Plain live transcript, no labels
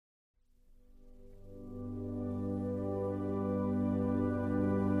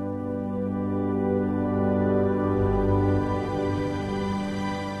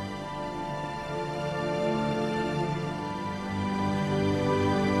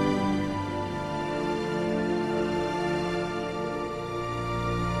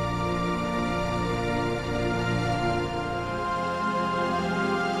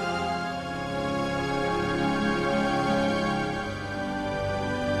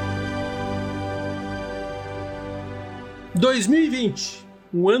2020,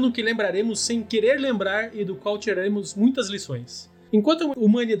 um ano que lembraremos sem querer lembrar e do qual tiraremos muitas lições. Enquanto a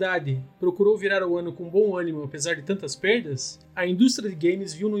humanidade procurou virar o ano com bom ânimo apesar de tantas perdas, a indústria de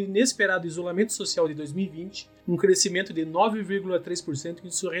games viu no inesperado isolamento social de 2020 um crescimento de 9,3%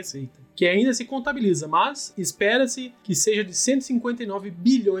 em sua receita, que ainda se contabiliza, mas espera-se que seja de 159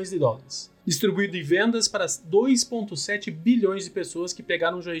 bilhões de dólares, distribuído em vendas para 2,7 bilhões de pessoas que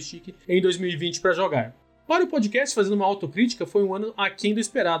pegaram o joystick em 2020 para jogar. Para o podcast, fazendo uma autocrítica, foi um ano aquém do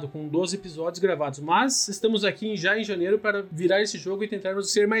esperado, com 12 episódios gravados, mas estamos aqui já em janeiro para virar esse jogo e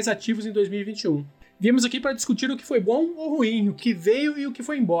tentarmos ser mais ativos em 2021. Viemos aqui para discutir o que foi bom ou ruim, o que veio e o que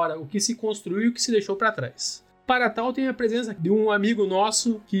foi embora, o que se construiu e o que se deixou para trás. Para tal, tem a presença de um amigo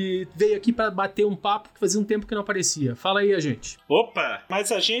nosso que veio aqui para bater um papo que fazia um tempo que não aparecia. Fala aí, gente. Opa,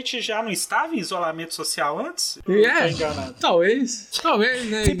 mas a gente já não estava em isolamento social antes? Talvez,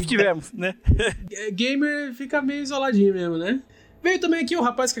 né? Sempre tivemos, né? Gamer fica meio isoladinho mesmo, né? Veio também aqui o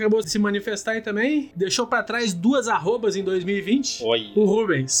rapaz que acabou de se manifestar aí também. Deixou para trás 2 arrobas em 2020. Oi. O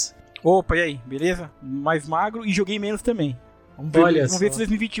Rubens. Opa, e aí? Beleza? Mais magro e joguei menos também. Vamos ver se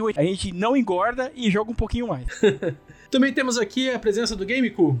 2028 a gente não engorda e joga um pouquinho mais. Também temos aqui a presença do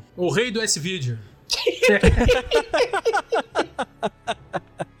GameCool, o rei do S-Video.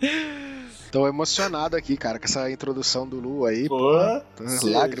 Tô emocionado aqui, cara, com essa introdução do Lu aí. Pô,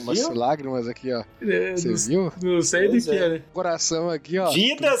 lágrimas aqui, ó. Você viu? Não sei do que, né? Coração aqui, ó.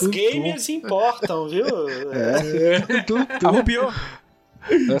 Vidas gamers importam, viu? Arrupiou.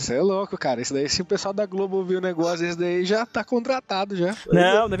 Você é louco, cara. Isso daí, se o pessoal da Globo ouvir o negócio, esse daí já tá contratado já.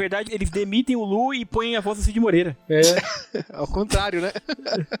 Não, na verdade, eles demitem o Lu e põem a voz do Cid Moreira. Ao contrário, né?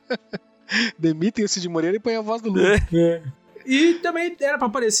 Demitem o Cid Moreira e põem a voz do Lu. E também era pra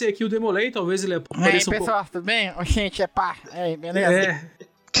aparecer aqui o Demolay, talvez ele apareça um pessoal, tudo bem? Gente, pá. Beleza?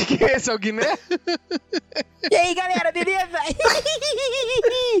 Que é esse? É o Guiné? E aí, galera, beleza?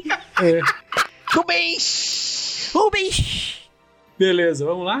 Rubens! Beleza,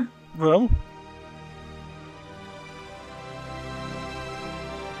 vamos lá? Vamos.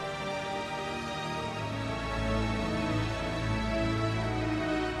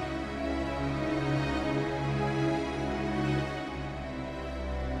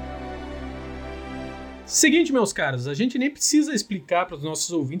 Seguinte, meus caros, a gente nem precisa explicar para os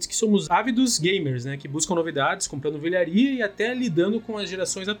nossos ouvintes que somos ávidos gamers, né? Que buscam novidades, comprando velharia e até lidando com as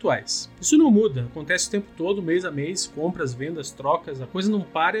gerações atuais. Isso não muda, acontece o tempo todo, mês a mês, compras, vendas, trocas, a coisa não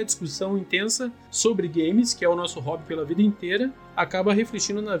para e a discussão intensa sobre games, que é o nosso hobby pela vida inteira, acaba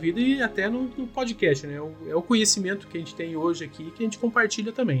refletindo na vida e até no podcast, né? É o conhecimento que a gente tem hoje aqui que a gente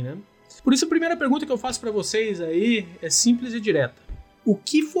compartilha também, né? Por isso a primeira pergunta que eu faço para vocês aí é simples e direta. O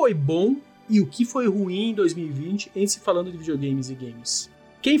que foi bom e o que foi ruim em 2020 em se falando de videogames e games?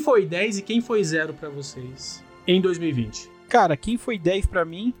 Quem foi 10 e quem foi 0 pra vocês em 2020? Cara, quem foi 10 pra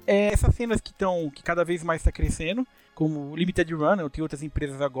mim é essas cenas que cada vez mais tá crescendo, como Limited Run, eu tenho outras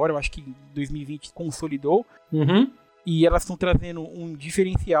empresas agora, eu acho que 2020 consolidou. E elas estão trazendo um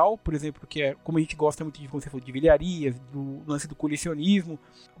diferencial, por exemplo, que é como a gente gosta muito de, como você falou, de velharias, do lance do colecionismo,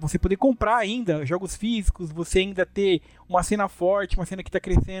 você poder comprar ainda jogos físicos, você ainda ter uma cena forte, uma cena que está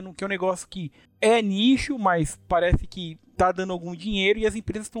crescendo, que é um negócio que é nicho, mas parece que tá dando algum dinheiro e as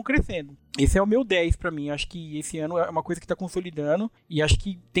empresas estão crescendo. Esse é o meu 10 pra mim. Acho que esse ano é uma coisa que tá consolidando e acho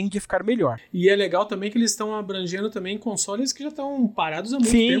que tende a ficar melhor. E é legal também que eles estão abrangendo também consoles que já estão parados há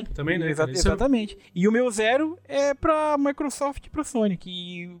muito tempo também, né? Exatamente. E o meu 0 é pra Microsoft e pra Sony,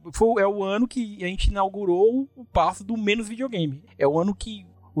 que é o ano que a gente inaugurou o passo do menos videogame. É o ano que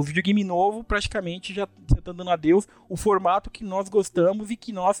o videogame novo praticamente já tá dando adeus, o formato que nós gostamos e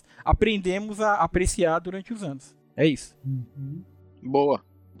que nós aprendemos a apreciar durante os anos. É isso. Boa.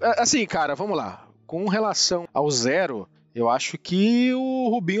 Assim, cara, vamos lá. Com relação ao 0, eu acho que o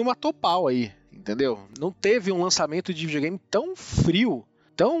Rubinho matou pau aí, entendeu? Não teve um lançamento de videogame tão frio,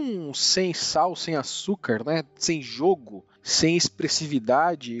 tão sem sal, sem açúcar, né? Sem jogo, sem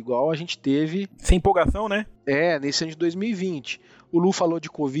expressividade, igual a gente teve. Sem empolgação, né? Nesse ano de 2020. O Lu falou de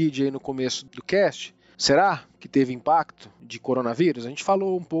Covid aí no começo do cast. Será que teve impacto de coronavírus? A gente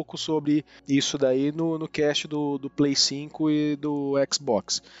falou um pouco sobre isso daí no cast do Play 5 e do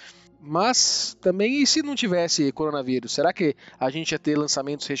Xbox. Mas também, e se não tivesse coronavírus, será que a gente ia ter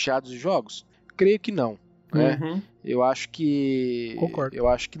lançamentos recheados de jogos? Creio que não. Né? Eu acho que... Concordo. Eu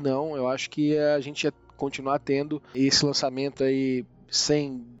acho que não. Eu acho que a gente ia continuar tendo esse lançamento aí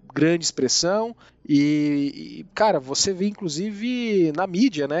sem grande expressão. E cara, você vê inclusive na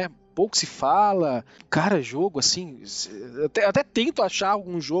mídia, né? Pouco se fala, cara, jogo assim, até tento achar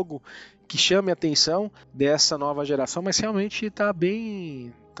algum jogo que chame a atenção dessa nova geração, mas realmente tá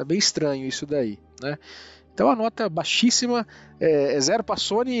bem estranho isso daí, né? Então a nota baixíssima, é 0 para a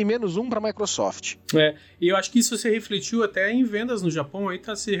Sony e -1 para a Microsoft. E eu acho que isso se refletiu até em vendas no Japão, aí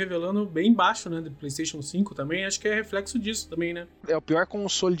tá se revelando bem baixo, né, do PlayStation 5 também, acho que é reflexo disso também, né? É o pior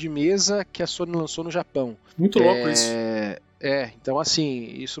console de mesa que a Sony lançou no Japão. Muito louco isso. Então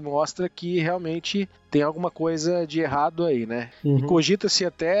assim, isso mostra que realmente tem alguma coisa de errado aí, né? E cogita-se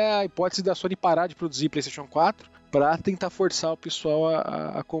até a hipótese da Sony parar de produzir PlayStation 4 para tentar forçar o pessoal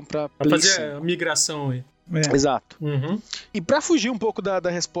a comprar PlayStation 5. Fazer a migração aí. Exato. E para fugir um pouco da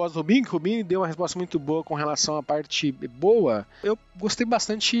resposta do Rubinho, que o Rubinho deu uma resposta muito boa com relação à parte boa, eu gostei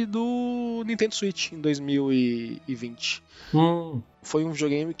bastante do Nintendo Switch em 2020. Foi um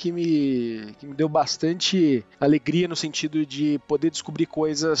videogame que me deu bastante alegria no sentido de poder descobrir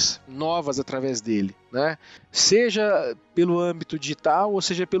coisas novas através dele, né? Seja pelo âmbito digital ou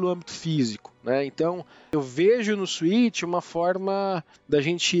seja pelo âmbito físico, né? Então eu vejo no Switch uma forma da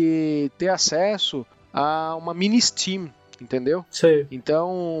gente ter acesso a uma mini Steam, entendeu? Sei.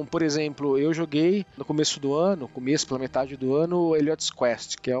 Então, por exemplo, eu joguei no começo pela metade do ano, o Elliot's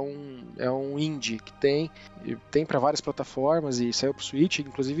Quest, que é um indie que tem para várias plataformas e saiu pro Switch,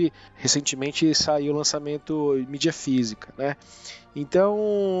 inclusive recentemente saiu o lançamento em mídia física, né?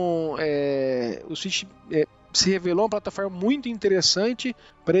 Então, o Switch se revelou uma plataforma muito interessante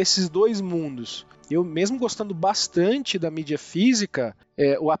para esses dois mundos. Eu, mesmo gostando bastante da mídia física,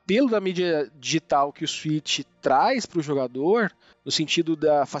 o apelo da mídia digital que o Switch traz para o jogador, no sentido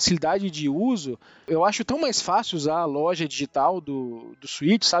da facilidade de uso, eu acho tão mais fácil usar a loja digital do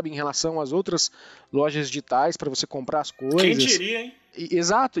Switch, sabe, em relação às outras lojas digitais para você comprar as coisas. Quem diria, hein?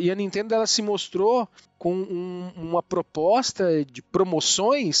 Exato, e a Nintendo ela se mostrou com uma proposta de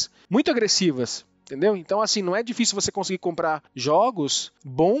promoções muito agressivas. Entendeu? Então, assim, não é difícil você conseguir comprar jogos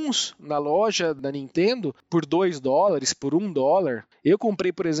bons na loja da Nintendo por $2, por $1. Eu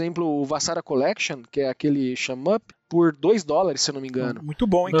comprei, por exemplo, o Vassara Collection, que é aquele shmup, por $2, se eu não me engano. Muito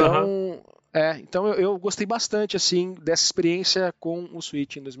bom, então. Então eu gostei bastante, assim, dessa experiência com o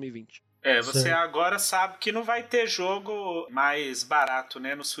Switch em 2020. Você agora sabe que não vai ter jogo mais barato,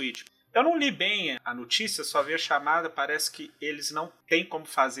 né, no Switch. Eu não li bem a notícia, só vi a chamada, parece que eles não têm como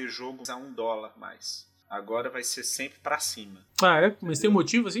fazer jogos a $1 mais. Agora vai ser sempre pra cima. Mas tem um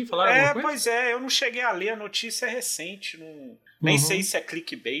motivo assim? Falaram alguma coisa? Pois é, eu não cheguei a ler, a notícia é recente, nem sei se é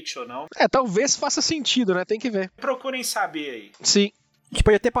clickbait ou não. Talvez faça sentido, né? Tem que ver. Procurem saber aí. Sim. A gente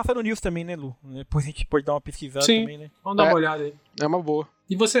pode até passar no news também, né, Lu? Depois a gente pode dar uma pesquisada também, né? Vamos dar uma olhada aí. É uma boa.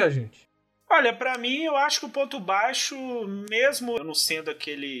 E você, gente? Olha, pra mim, eu acho que o ponto baixo, mesmo eu não sendo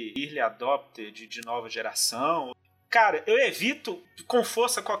aquele early adopter de nova geração, cara, eu evito com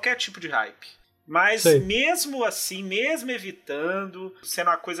força qualquer tipo de hype. Mas mesmo assim, mesmo evitando, sendo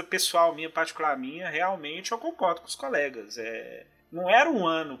uma coisa pessoal minha, particular minha, realmente eu concordo com os colegas. Não era um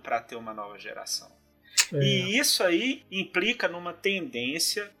ano pra ter uma nova geração. E isso aí implica numa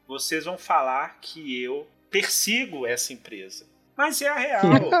tendência, vocês vão falar que eu persigo essa empresa. Mas é a real.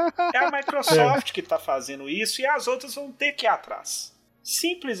 É a Microsoft que está fazendo isso e as outras vão ter que ir atrás.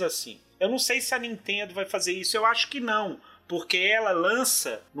 Simples assim. Eu não sei se a Nintendo vai fazer isso. Eu acho que não. Porque ela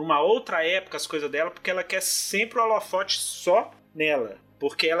lança numa outra época as coisas dela porque ela quer sempre o holofote só nela.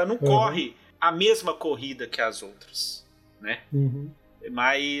 Porque ela não corre a mesma corrida que as outras. Né?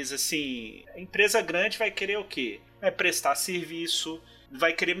 Mas, assim, a empresa grande vai querer o quê? Vai prestar serviço,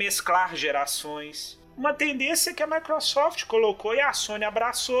 vai querer mesclar gerações. Uma tendência que a Microsoft colocou e a Sony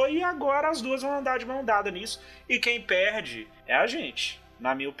abraçou e agora as duas vão andar de mão dada nisso. E quem perde é a gente,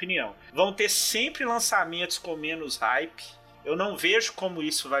 na minha opinião. Vão ter sempre lançamentos com menos hype. Eu não vejo como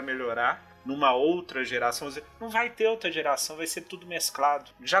isso vai melhorar numa outra geração. Não vai ter outra geração, vai ser tudo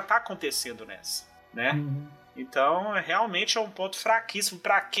mesclado. Já está acontecendo nessa, né? Então, realmente é um ponto fraquíssimo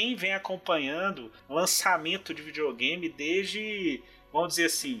para quem vem acompanhando lançamento de videogame desde... Vamos dizer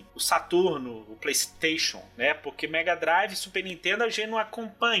assim, o Saturno, o PlayStation, né? Porque Mega Drive e Super Nintendo a gente não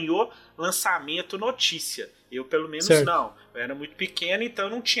acompanhou lançamento, notícia. Eu, pelo menos, não. Eu era muito pequeno, então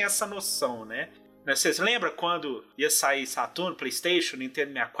eu não tinha essa noção, né? Vocês lembram quando ia sair Saturno, PlayStation,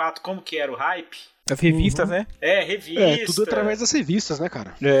 Nintendo 64? Como que era o hype? As revistas, né? Revista. Tudo através das revistas, né,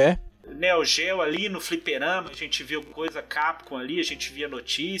 cara? Neo Geo ali no fliperama, a gente viu coisa Capcom ali, a gente via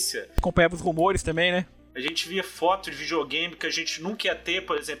notícia. Acompanhava os rumores também, né? A gente via foto de videogame que a gente nunca ia ter,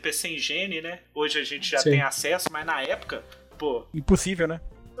 por exemplo, PC Engine, né? Hoje a gente já tem acesso, mas na época, pô... Impossível, né?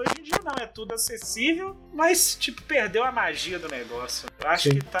 Hoje em dia não, é tudo acessível, mas, tipo, perdeu a magia do negócio. Eu acho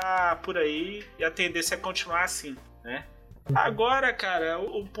que tá por aí e a tendência é continuar assim, né? Agora, cara,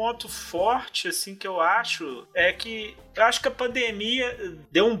 o ponto forte, assim, que eu acho é que eu acho que a pandemia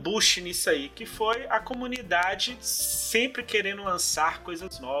deu um boost nisso aí, que foi a comunidade sempre querendo lançar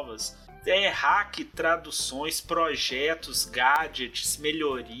coisas novas. hack, traduções, projetos, gadgets,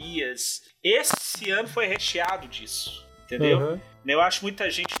 melhorias. Esse ano foi recheado disso, entendeu? Uhum. Eu acho que muita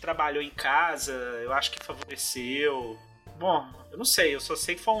gente trabalhou em casa, eu acho que favoreceu. Bom, eu não sei, eu só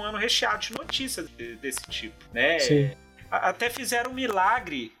sei que foi um ano recheado de notícias desse tipo, né? Sim. Até fizeram um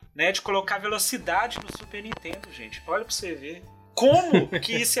milagre, né, de colocar velocidade no Super Nintendo, gente. Olha pra você ver. Como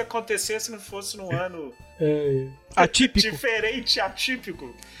que isso ia acontecer se não fosse num ano atípico. Diferente,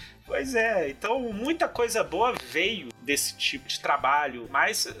 atípico? Pois é, então muita coisa boa veio desse tipo de trabalho,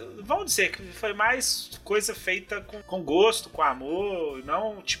 mas vamos dizer que foi mais coisa feita com gosto, com amor,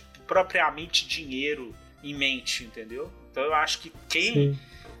 não tipo, propriamente dinheiro em mente, entendeu? Então eu acho que quem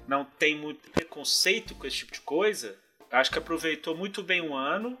não tem muito preconceito com esse tipo de coisa, acho que aproveitou muito bem o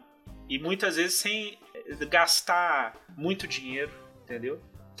ano e muitas vezes sem gastar muito dinheiro, entendeu?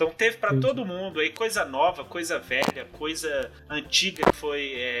 Então teve pra todo mundo aí coisa nova, coisa velha, coisa antiga que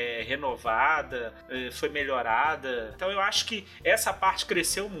foi renovada, foi melhorada. Então eu acho que essa parte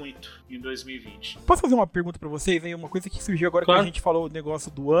cresceu muito em 2020. Posso fazer uma pergunta pra vocês aí? Uma coisa que surgiu agora que a gente falou o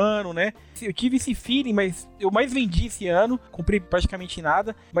negócio do ano, né? Eu tive esse feeling, mas eu mais vendi esse ano, comprei praticamente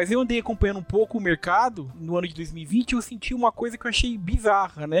nada, mas eu andei acompanhando um pouco o mercado no ano de 2020 e eu senti uma coisa que eu achei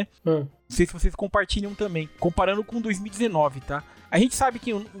bizarra, né? Não sei se vocês compartilham também, comparando com 2019, tá? A gente sabe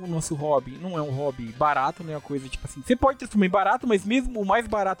que o nosso hobby não é um hobby barato, não é uma coisa tipo assim... Você pode transformar em barato, mas mesmo o mais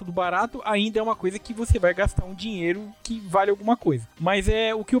barato do barato ainda é uma coisa que você vai gastar um dinheiro que vale alguma coisa. Mas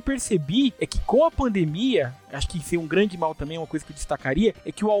o que eu percebi é que com a pandemia, acho que isso é um grande mal também, uma coisa que eu destacaria,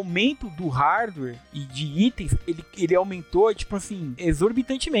 é que o aumento do hardware e de itens, ele aumentou, tipo assim,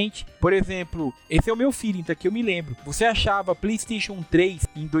 exorbitantemente. Por exemplo, esse é o meu feeling, tá? Que eu me lembro. Você achava PlayStation 3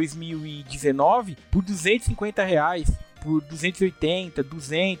 em 2019 por R$250, por 280,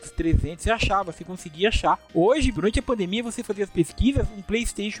 200, 300, você conseguia achar. Hoje, durante a pandemia, você fazia as pesquisas, um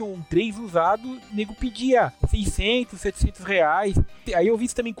PlayStation 3 usado, o nego pedia 600, 700 reais. Aí eu vi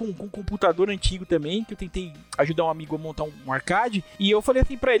isso também com um computador antigo também, que eu tentei ajudar um amigo a montar um arcade, e eu falei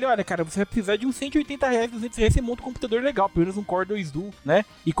assim pra ele, olha cara, você vai precisar de uns 180 reais, 200 reais, você monta um computador legal, pelo menos um Core 2 Duo, né?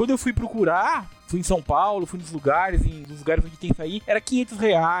 E quando eu fui procurar, fui em São Paulo, fui nos lugares onde tem isso aí, era 500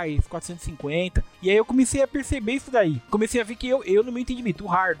 reais, 450. E aí eu comecei a perceber isso daí. Comecei a ver que eu no meu entendimento, o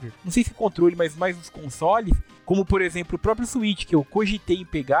hardware, não sei se o controle, mas mais os consoles, como por exemplo o próprio Switch, que eu cogitei em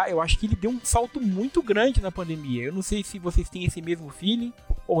pegar, eu acho que ele deu um salto muito grande na pandemia. Eu não sei se vocês têm esse mesmo feeling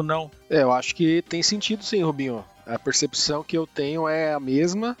ou não. Eu acho que tem sentido sim, Rubinho. A percepção que eu tenho é a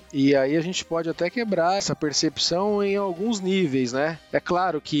mesma, e aí a gente pode até quebrar essa percepção em alguns níveis, né? É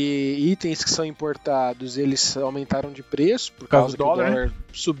claro que itens que são importados, eles aumentaram de preço por causa que o dólar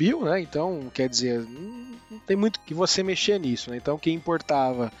subiu, né? Então, quer dizer, não tem muito que você mexer nisso, né? Então, quem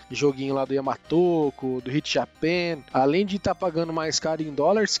importava joguinho lá do Yamatoko, do Hit Japan, além de estar pagando mais caro em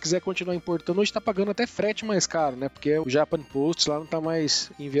dólar, se quiser continuar importando, hoje está pagando até frete mais caro, né? Porque o Japan Post lá não está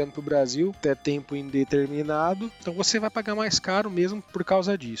mais enviando para o Brasil até tempo indeterminado. Então você vai pagar mais caro mesmo por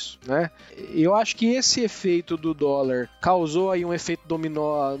causa disso, né? Eu acho que esse efeito do dólar causou aí um efeito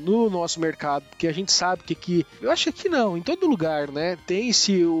dominó no nosso mercado, porque a gente sabe que eu acho que não, em todo lugar, né?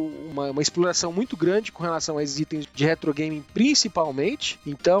 Tem-se uma exploração muito grande com relação a esses itens de retro gaming principalmente.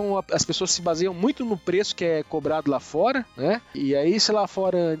 Então as pessoas se baseiam muito no preço que é cobrado lá fora, né? E aí se lá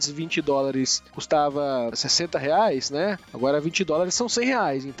fora antes 20 dólares custava 60 reais, né? Agora 20 dólares são 100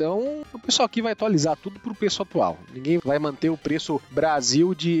 reais. Então o pessoal aqui vai atualizar tudo pro preço atual. Ninguém vai manter o preço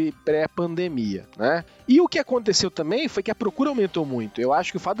Brasil de pré-pandemia, né? E o que aconteceu também foi que a procura aumentou muito. Eu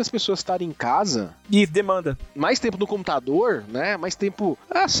acho que o fato das pessoas estarem em casa... E demanda. Mais tempo no computador, né? Mais tempo,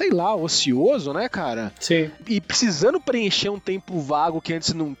 ocioso, né, cara? Sim. E precisando preencher um tempo vago que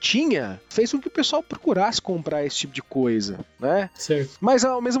antes não tinha, fez com que o pessoal procurasse comprar esse tipo de coisa, né? Certo. Mas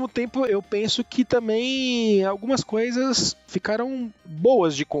ao mesmo tempo eu penso que também algumas coisas ficaram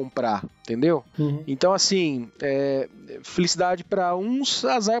boas de comprar, entendeu? Uhum. Então, assim, felicidade para uns,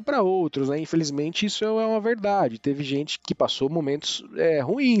 azar para outros, né? Infelizmente isso é uma verdade. Teve gente que passou momentos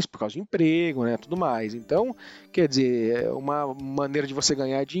ruins por causa de emprego, né? Tudo mais. Então, quer dizer, uma maneira de você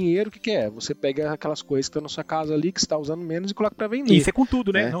ganhar dinheiro, o que é? Você pega aquelas coisas que estão na sua casa ali, que você está usando menos e coloca para vender. Isso é com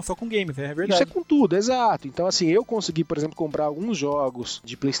tudo, né? Não só com games, é verdade. Isso é com tudo, exato. Então, assim, eu consegui, por exemplo, comprar alguns jogos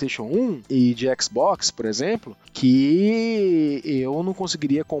de PlayStation 1 e de Xbox, por exemplo, que eu não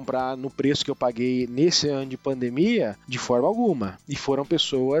conseguiria comprar no preço que eu paguei nesse ano de pandemia, de forma alguma. E foram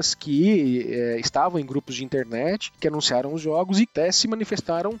pessoas que estavam em grupos de internet, que anunciaram os jogos e até se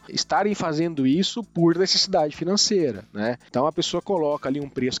manifestaram estarem fazendo isso por necessidade financeira, né? Então a pessoa coloca ali um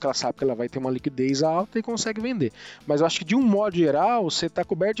preço que ela sabe que ela vai ter uma liquidez alta e consegue vender. Mas eu acho que de um modo geral, você está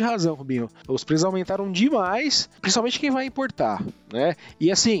coberto de razão, Rubinho. Os preços aumentaram demais, principalmente quem vai importar, né? E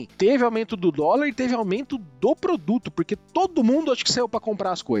assim, teve aumento do dólar e teve aumento do produto, porque todo mundo acho que saiu para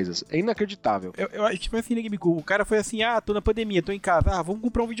comprar as coisas. É inacreditável. Eu acho que foi assim, né, GameCool? O cara foi assim, tô na pandemia, tô em casa, vamos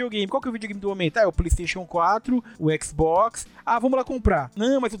comprar um videogame. Qual que é o videogame do momento? É o PlayStation 4, o Xbox. Vamos lá comprar.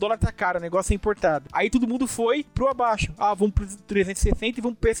 Não, mas o dólar tá caro, o negócio é importado. Aí todo mundo foi pro abaixo. Vamos pro 360 e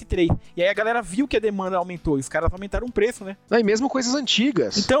vamos pro PS3. E aí a galera viu que a demanda aumentou e os caras aumentaram o preço, né? E mesmo coisas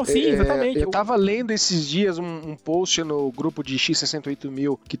antigas. Então, sim, exatamente. Eu tava lendo esses dias um post no grupo de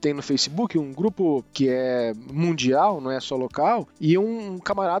X68000 que tem no Facebook, um grupo que é mundial, não é só local, e um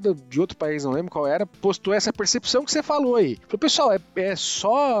camarada de outro país, não lembro qual era, postou essa percepção que você falou aí. Falou, pessoal, é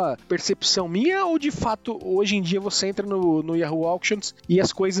só percepção minha ou de fato hoje em dia você entra no Yahoo Auctions e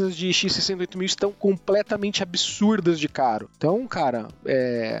as coisas de X68000 estão completamente absurdas de caro? Então, cara,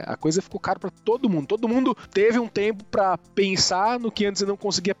 a coisa ficou caro pra todo mundo. Todo mundo teve um tempo pra pensar no que antes eu não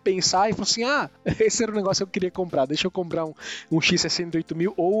conseguia pensar e falou assim, esse era o negócio que eu queria comprar, deixa eu comprar um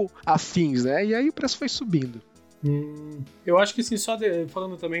X68000 ou afins, né? E aí o preço foi subindo. Eu acho que assim,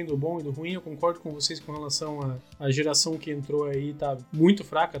 falando também do bom e do ruim, eu concordo com vocês com relação à geração que entrou aí, tá muito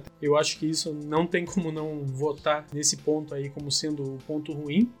fraca. Eu acho que isso não tem como não votar nesse ponto aí como sendo o ponto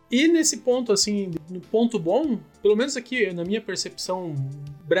ruim. E nesse ponto, assim, no ponto bom, pelo menos aqui, na minha percepção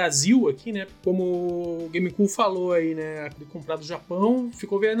Brasil aqui, né, como o GameCool falou aí, né, de comprar do Japão,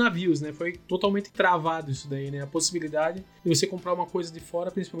 ficou via navios, né, foi totalmente travado isso daí, né, a possibilidade de você comprar uma coisa de fora,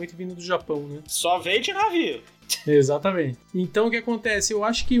 principalmente vindo do Japão, né. Só veio de navio. Exatamente. Então o que acontece? Eu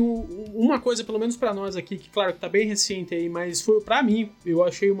acho que uma coisa, pelo menos pra nós aqui, que claro que tá bem recente aí, mas foi pra mim, eu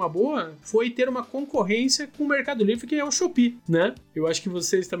achei uma boa, foi ter uma concorrência com o Mercado Livre, que é o Shopee, né? Eu acho que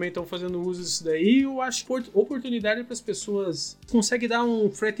vocês também estão fazendo uso disso daí, eu acho oportunidade para as pessoas, consegue dar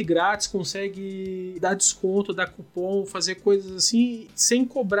um frete grátis, consegue dar desconto, dar cupom, fazer coisas assim, sem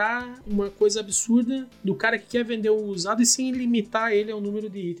cobrar uma coisa absurda do cara que quer vender o usado e sem limitar ele ao número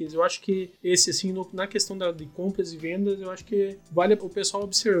de itens. Eu acho que esse, assim, na questão de compras e vendas, eu acho que vale o pessoal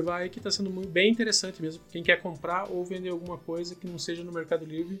observar aí que está sendo bem interessante mesmo. Quem quer comprar ou vender alguma coisa que não seja no Mercado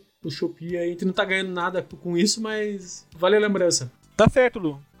Livre, o Shopee aí, a gente não tá ganhando nada com isso, mas vale a lembrança. Tá certo,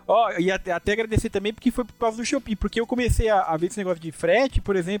 Lu. E até agradecer também porque foi por causa do Shopee, porque eu comecei a ver esse negócio de frete,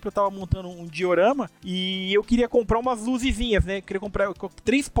 por exemplo, eu tava montando um diorama e eu queria comprar umas luzezinhas, né? Eu queria comprar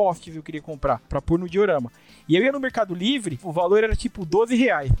 3 postes, eu queria comprar pra pôr no diorama. E eu ia no Mercado Livre, o valor era tipo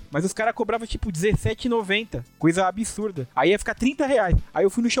R$12, mas os caras cobravam tipo R$17,90, coisa absurda. Aí ia ficar R$30. Aí eu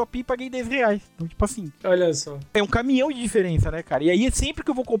fui no Shopee e paguei R$10. Então, tipo assim, olha só. É um caminhão de diferença, né, cara? E aí sempre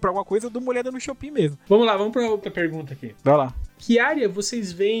que eu vou comprar alguma coisa, eu dou uma olhada no Shopee mesmo. Vamos lá, vamos pra outra pergunta aqui. Vai lá. Que área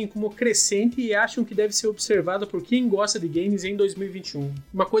vocês veem como crescente e acham que deve ser observada por quem gosta de games em 2021?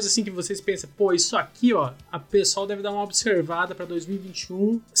 Uma coisa assim que vocês pensam, isso aqui, a pessoal deve dar uma observada para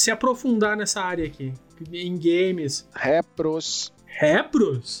 2021, se aprofundar nessa área aqui, em games. Repros?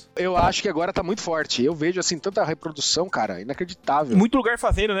 Eu acho que agora tá muito forte. Eu vejo, assim, tanta reprodução, cara, inacreditável. Muito lugar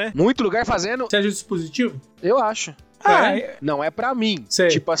fazendo, né? Muito lugar fazendo. Seja dispositivo? Eu acho. Não é pra mim. Sei.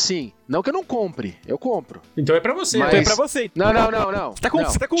 Tipo assim, não que eu não compre, eu compro. Então é pra você. Mas... Então é pra você. Não. Você tá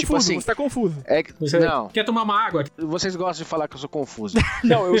confuso, tipo assim, você tá confuso. Você não. Quer tomar uma água? Vocês gostam de falar que eu sou confuso.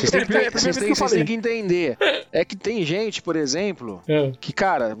 Não, Vocês têm que entender. É que tem gente, por exemplo, que,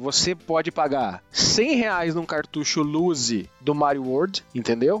 cara, você pode pagar R$100 num cartucho Luzi do Mario World,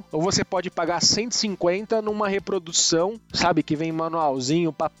 entendeu? Ou você pode pagar 150 numa reprodução, sabe, que vem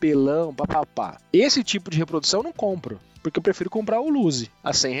manualzinho, papelão, papapá. Esse tipo de reprodução eu não compro, porque eu prefiro comprar o Luzi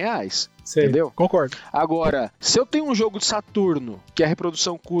a R$100. Sei. Entendeu? Concordo. Agora, se eu tenho um jogo de Saturno que a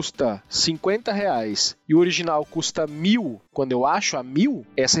reprodução custa R$50 e o original custa 1.000, quando eu acho a 1.000,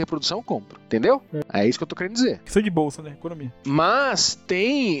 essa reprodução eu compro. Entendeu? É isso que eu tô querendo dizer. Questão de bolsa, né? Economia. Mas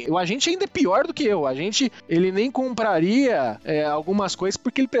o agente ainda é pior do que eu. O agente, ele nem compraria algumas coisas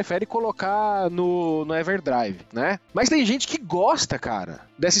porque ele prefere colocar no Everdrive, né? Mas tem gente que gosta, cara,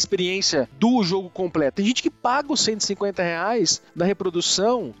 dessa experiência do jogo completo. Tem gente que paga os R$150 da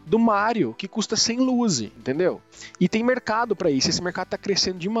reprodução do Mario, que custa 100 Luzi, entendeu? E tem mercado pra isso. Esse mercado tá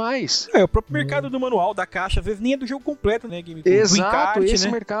crescendo demais. O próprio mercado do manual, da caixa, às vezes nem é do jogo completo, né, Game? Exato, encarte, esse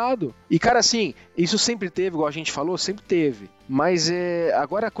né? mercado. E, cara, assim, isso sempre teve, igual a gente falou, sempre teve. Mas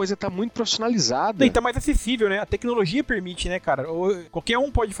agora a coisa tá muito profissionalizada. E tá mais acessível, né? A tecnologia permite, né, cara? Qualquer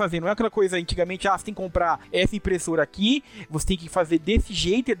um pode fazer, não é aquela coisa antigamente, você tem que comprar essa impressora aqui, você tem que fazer desse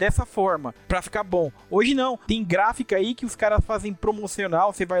jeito e dessa forma, pra ficar bom. Hoje não, tem gráfica aí que os caras fazem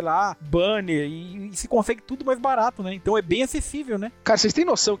promocional, você vai lá, banner, e se consegue tudo mais barato, né? Então é bem acessível, né? Cara, vocês têm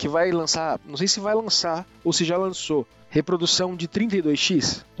noção que vai lançar, não sei se vai lançar ou se já lançou, reprodução de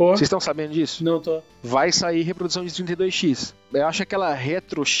 32x? Vocês estão sabendo disso? Não tô. Vai sair reprodução de 32x. Eu acho aquela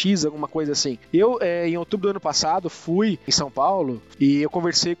Retro X, alguma coisa assim. Eu, em outubro do ano passado, fui em São Paulo e eu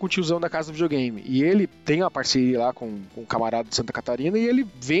conversei com o tiozão da casa do videogame. E ele tem uma parceria lá com um camarada de Santa Catarina e ele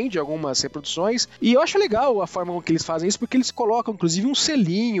vende algumas reproduções. E eu acho legal a forma com que eles fazem isso, porque eles colocam, inclusive, um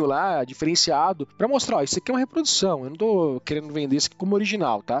selinho lá, diferenciado, pra mostrar, ó, isso aqui é uma reprodução. Eu não tô querendo vender isso aqui como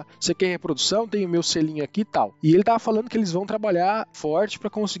original, tá? Isso aqui é reprodução, tem o meu selinho aqui e tal. E ele tava falando que eles vão trabalhar forte pra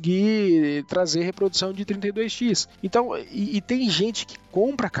conseguir trazer reprodução de 32x. Então, e tem gente que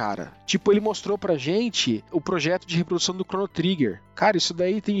compra, cara. Tipo, ele mostrou pra gente o projeto de reprodução do Chrono Trigger. Cara, isso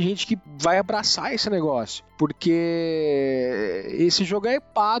daí tem gente que vai abraçar esse negócio, porque esse jogo é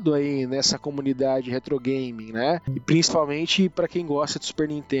hypado aí nessa comunidade retro gaming, né? E principalmente pra quem gosta de Super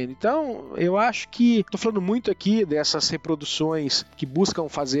Nintendo. Então, eu acho que tô falando muito aqui dessas reproduções que buscam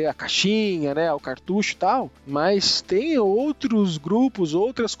fazer a caixinha, né, o cartucho e tal, mas tem outros grupos,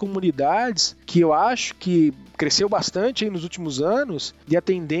 outras comunidades que eu acho que cresceu bastante aí nos últimos anos, e a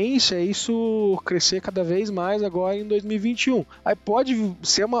tendência é isso crescer cada vez mais agora em 2021. Aí pode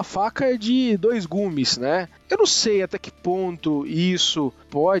ser uma faca de dois gumes, né? Eu não sei até que ponto isso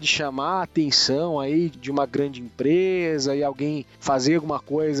pode chamar a atenção aí de uma grande empresa e alguém fazer alguma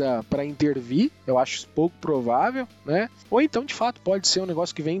coisa para intervir. Eu acho pouco provável, né? Ou então, de fato, pode ser um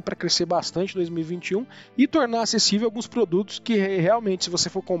negócio que vem para crescer bastante em 2021 e tornar acessível alguns produtos que realmente, se você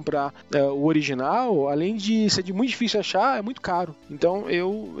for comprar o original, além de ser muito difícil achar, é muito caro. Então,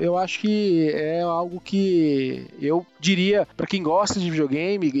 eu acho que é algo que eu diria para quem gosta de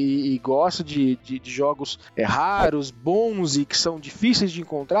videogame e gosta de jogos raros, bons e que são difíceis de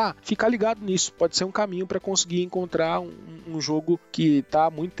encontrar, ficar ligado nisso. Pode ser um caminho para conseguir encontrar um jogo que tá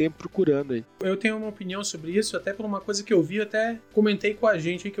há muito tempo procurando aí. Eu tenho uma opinião sobre isso, até por uma coisa que eu vi, até comentei com a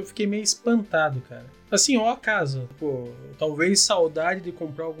gente aí, que eu fiquei meio espantado, cara. Assim, ó, casa, pô, talvez saudade de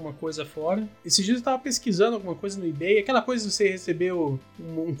comprar alguma coisa fora. Esses dias eu tava pesquisando alguma coisa no eBay, aquela coisa de você receber um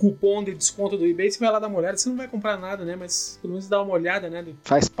cupom de desconto do eBay, você vai lá dar uma olhada, você não vai comprar nada, né, mas pelo menos dá uma olhada, né.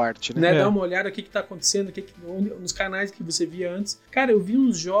 Faz parte, né? Dá uma olhada no que tá acontecendo, nos canais que você via antes. Cara, eu vi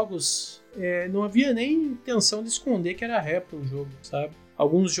uns jogos, não havia nem intenção de esconder que era répro o jogo, sabe?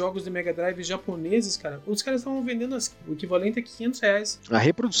 Alguns jogos de Mega Drive japoneses, cara, os caras estavam vendendo o equivalente a R$500. Na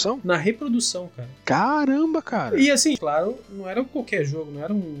reprodução? Na reprodução, cara. Caramba, cara. E assim, claro, não era qualquer jogo, não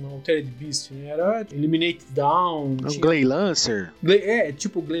era um Altered Beast, né? Era Eliminate Down. Um Gley Lancer.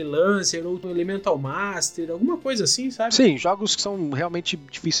 Tipo Gley Lancer ou Elemental Master, alguma coisa assim, sabe? Sim, jogos que são realmente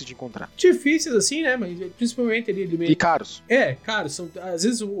difíceis de encontrar. Difíceis assim, né? Mas principalmente ali... E caros. Caros. Às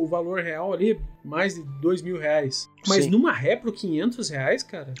vezes o valor real ali é mais de R$2.000. Mas Sim. Numa repro, R$500,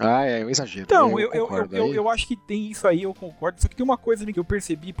 cara? Ah, é um exagero. Então, eu acho que tem isso aí, eu concordo. Só que tem uma coisa que eu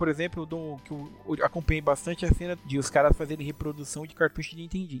percebi, por exemplo, que eu acompanhei bastante, a cena de os caras fazerem reprodução de cartucho de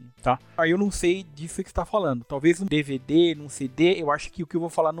Nintendinho, tá? Aí eu não sei disso que você tá falando. Talvez um DVD, num CD, eu acho que o que eu vou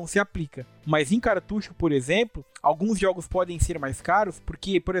falar não se aplica. Mas em cartucho, por exemplo, alguns jogos podem ser mais caros,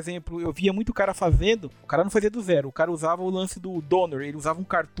 porque, por exemplo, eu via muito cara fazendo, o cara não fazia do zero, o cara usava o lance do Donor, ele usava um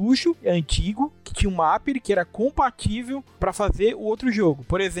cartucho antigo, que tinha um mapper, que era compatível pra fazer o outro jogo.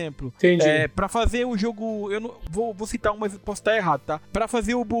 Por exemplo, pra fazer o jogo, eu não vou citar um, mas posso estar errado, tá? Pra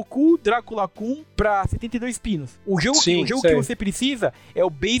fazer o Boku Drácula Kun pra 72 pinos. O jogo que você precisa é o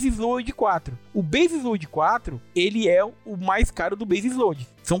Base Load 4. O Base Load 4, ele é o mais caro do Base Load.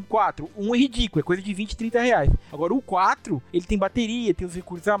 São 4. Um é ridículo, é coisa de 20, 30 reais. Agora o 4, ele tem bateria, tem os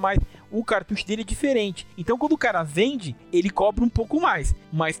recursos a mais. O cartucho dele é diferente. Então quando o cara vende, ele cobra um pouco mais.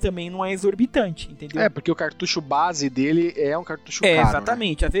 Mas também não é exorbitante, entendeu? Porque o cartucho base dele é um cartucho caro.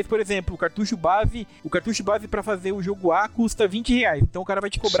 Exatamente. Né? Às vezes, por exemplo, o cartucho base pra fazer o jogo A custa 20 reais. Então o cara vai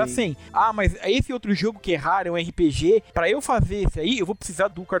te cobrar 100. Ah, mas esse outro jogo que é raro, é um RPG, pra eu fazer esse aí, eu vou precisar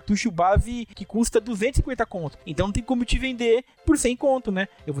do cartucho base que custa 250 conto. Então não tem como eu te vender por 100 conto, né?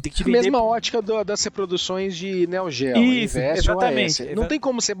 Eu vou ter que te vender... Mesma ótica das reproduções de Neo Geo. Isso, exatamente. Não tem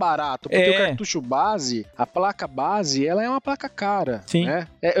como ser barato barato, porque o cartucho base, a placa base, ela é uma placa cara. Sim. Né?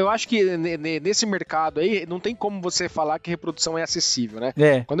 Eu acho que nesse mercado aí, não tem como você falar que reprodução é acessível, né?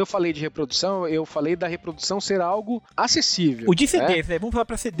 Quando eu falei de reprodução, eu falei da reprodução ser algo acessível. O de CDs, né? Vamos falar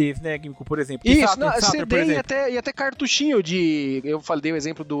pra CDs, né, Gimiko, por exemplo. Isso, Saturn, CD e até cartuchinho de... Eu dei o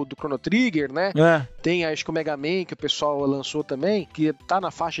exemplo do Chrono Trigger, né? Tem, acho que o Mega Man, que o pessoal lançou também, que tá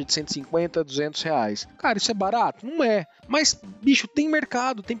na faixa de 150, 200 reais. Cara, isso é barato? Não é. Mas, bicho, tem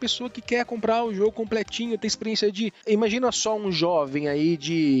mercado, tem pessoa que quer comprar o jogo completinho, tem experiência de... Imagina só um jovem aí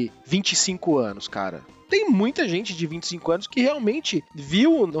de 25 anos, cara. Tem muita gente de 25 anos que realmente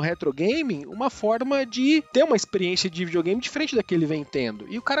viu no retro gaming uma forma de ter uma experiência de videogame diferente da que ele vem tendo.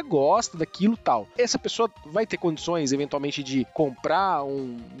 E o cara gosta daquilo e tal. Essa pessoa vai ter condições, eventualmente, de comprar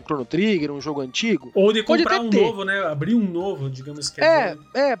um Chrono Trigger, um jogo antigo? Ou de comprar um novo, né? Abrir um novo, digamos que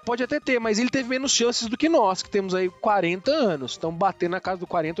pode até ter, mas ele teve menos chances do que nós, que temos aí 40 anos. Então, bater na casa do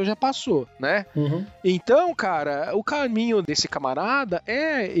 40 já passou, né? Uhum. Então, cara, o caminho desse camarada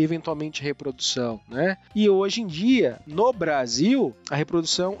é, eventualmente, reprodução, né? E hoje em dia, no Brasil, a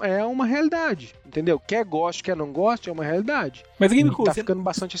reprodução é uma realidade, entendeu? Quer goste, quer não goste, é uma realidade. Mas, Gimiko, tá ficando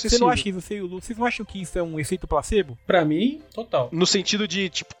bastante acessível. Você não acha isso, vocês não acham que isso é um efeito placebo? Pra mim, total. No sentido de,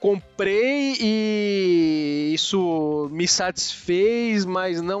 tipo, comprei e isso me satisfez,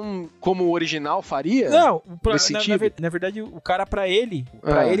 mas não como o original faria? Não, na verdade, o cara, pra ele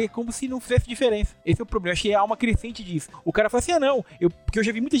é como se não fizesse diferença. Esse é o problema, eu achei a alma crescente disso. O cara fala assim, porque eu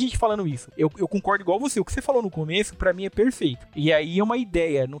já vi muita gente falando isso. Eu concordo igual você, o que você falou no começo, pra mim é perfeito. E aí é uma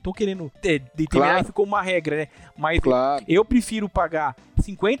ideia, não tô querendo determinar isso como uma regra, né? Mas eu prefiro pagar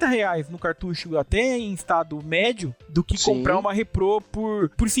 50 reais no cartucho até em estado médio do que comprar uma repro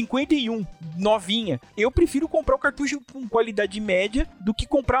por 51, novinha. Eu prefiro comprar o cartucho com qualidade média do que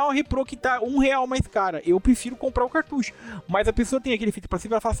comprar uma repro que tá R$1 mais cara. Eu prefiro comprar o cartucho. Mas a pessoa tem aquele efeito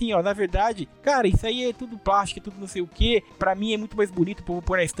placebo, ela fala assim, na verdade, cara, isso aí é tudo plástico, é tudo não sei o que. Pra mim é muito mais bonito, vou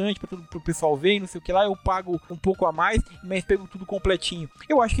pôr na estante pro pessoal ver, não sei o que lá, eu pago um pouco a mais, mas pego tudo completinho.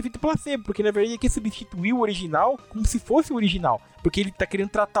 Eu acho que é efeito placebo, porque na verdade ele quer substituir o original como se fosse o original. Porque ele tá querendo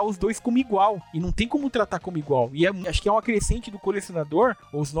tratar os dois como igual. E não tem como tratar como igual. E acho que é uma crescente do colecionador,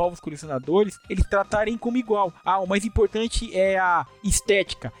 ou os novos colecionadores, eles tratarem como igual. O mais importante é a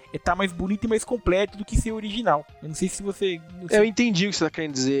estética. É estar mais bonito e mais completo do que ser original. Eu não sei se você... Eu entendi o que você tá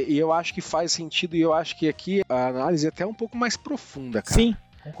querendo dizer. E eu acho que faz sentido. E eu acho que aqui a análise é até um pouco mais profunda, cara. Sim.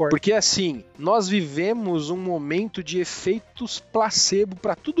 Concordo. Porque assim, nós vivemos um momento de efeitos placebo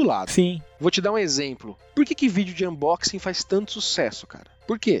pra todo lado. Sim. Vou te dar um exemplo. Por que vídeo de unboxing faz tanto sucesso, cara?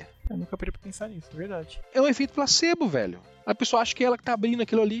 Por quê? Eu nunca parei pra pensar nisso, é verdade. É um efeito placebo, velho. A pessoa acha que é ela que tá abrindo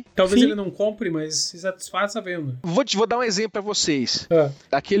aquilo ali. Talvez ele não compre, mas se satisfaz a venda. Vou dar um exemplo pra vocês.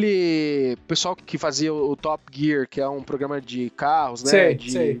 Aquele pessoal que fazia o Top Gear, que é um programa de carros, né?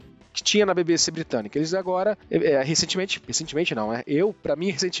 Sei. Que tinha na BBC britânica. Eles agora, recentemente não, né? Pra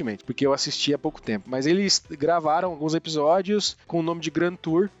mim, recentemente, porque eu assisti há pouco tempo, mas eles gravaram alguns episódios com o nome de Grand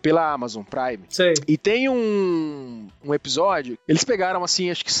Tour pela Amazon Prime. Sei. E tem um episódio, eles pegaram,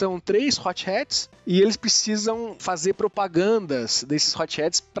 assim, acho que são 3 hot hats e eles precisam fazer propagandas desses hot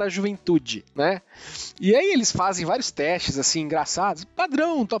hats pra juventude, né? E aí eles fazem vários testes, assim, engraçados,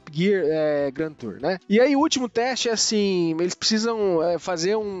 padrão Top Gear Grand Tour, né? E aí o último teste é assim, eles precisam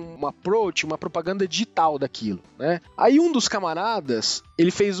fazer uma approach, uma propaganda digital daquilo, né? Aí um dos camaradas, ele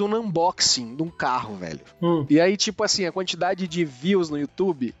fez um unboxing de um carro, velho. E aí, tipo assim, a quantidade de views no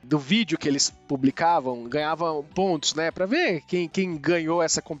YouTube do vídeo que eles publicavam, ganhavam pontos, né? Pra ver quem ganhou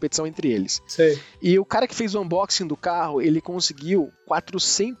essa competição entre eles. Sei. E o cara que fez o unboxing do carro, ele conseguiu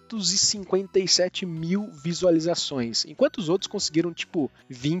 457 mil visualizações, enquanto os outros conseguiram, tipo,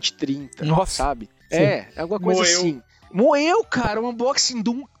 20, 30, Nossa. sabe? Sim. Alguma coisa assim. Moeu, cara, um unboxing de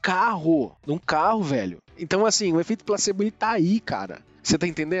um carro, velho. Então, assim, o efeito placebo, ele tá aí, cara. Você tá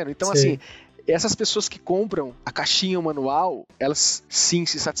entendendo? Então, assim, essas pessoas que compram a caixinha, o manual, elas sim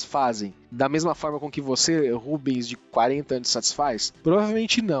se satisfazem. Da mesma forma com que você, Rubens, de 40 anos, satisfaz?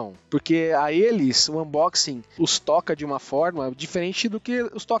 Provavelmente não. Porque a eles, o unboxing os toca de uma forma diferente do que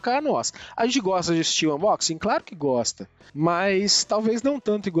os toca a nós. A gente gosta de assistir o unboxing? Claro que gosta. Mas talvez não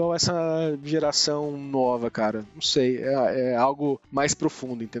tanto igual essa geração nova, cara. Não sei. É algo mais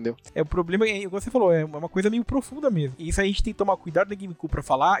profundo, entendeu? O problema, igual você falou, é uma coisa meio profunda mesmo. E isso a gente tem que tomar cuidado na GameCube pra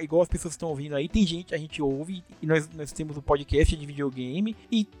falar. Igual as pessoas que estão ouvindo aí, tem gente, a gente ouve. E nós temos um podcast de videogame.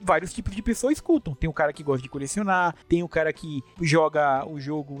 E vários tipos de pessoas escutam. Tem o cara que gosta de colecionar, tem o cara que joga o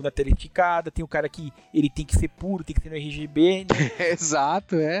jogo na tela esticada, tem o cara que ele tem que ser puro, tem que ser no RGB.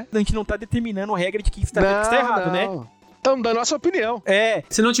 Exato, A gente não tá determinando regra de que isso tá errado, né? Estamos dando a nossa opinião.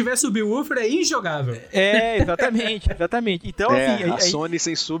 Se não tiver subwoofer, é injogável. Exatamente. Então, assim... A Sony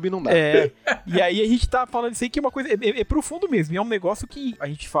sem sub não dá. E aí a gente tá falando isso aí que é uma coisa... É profundo mesmo. É um negócio que a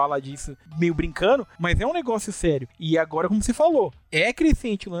gente fala disso meio brincando, mas é um negócio sério. E agora, como você falou, é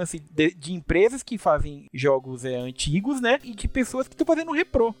crescente o lance de empresas que fazem jogos antigos, né? E de pessoas que estão fazendo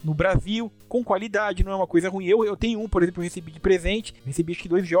repro. No Brasil, com qualidade, não é uma coisa ruim. Eu tenho um, por exemplo, eu recebi de presente. Recebi acho que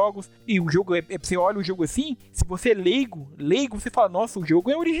 2 jogos. E o jogo, você olha o jogo assim, se você é leigo, você fala, nossa, o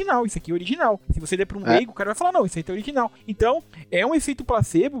jogo é original, isso aqui é original. Se você der pra um leigo, o cara vai falar, não, isso aí é original. Então, é um efeito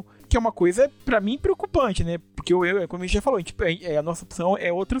placebo que é uma coisa, pra mim, preocupante, né? Porque como a gente já falou, a nossa opção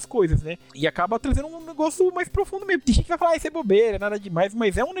é outras coisas, né? E acaba trazendo um negócio mais profundo mesmo. Tem gente que vai falar, isso é bobeira, nada demais,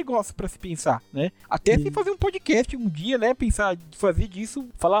 mas é um negócio pra se pensar, né? Até se fazer um podcast um dia, né? Pensar, fazer disso,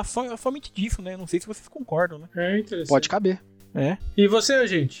 falar somente disso, né? Não sei se vocês concordam, né? É interessante. Pode caber. E você,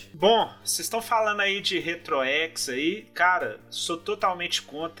 gente? Bom, vocês estão falando aí de RetroX aí, cara, sou totalmente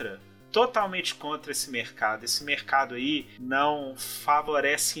contra esse mercado. Esse mercado aí não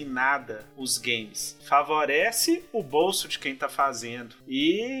favorece em nada os games. Favorece o bolso de quem tá fazendo.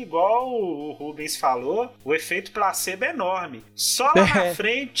 E, igual o Rubens falou, o efeito placebo é enorme. Só lá na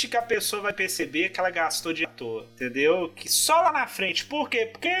frente que a pessoa vai perceber que ela gastou de à toa, entendeu? Que só lá na frente. Por quê?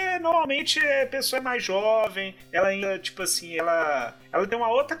 Porque normalmente a pessoa é mais jovem, ela ainda, tipo assim, ela tem uma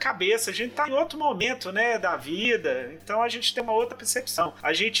outra cabeça, a gente tá em outro momento, né, da vida, então a gente tem uma outra percepção.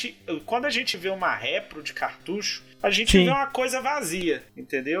 Quando a gente vê uma repro de cartucho, a gente vê uma coisa vazia,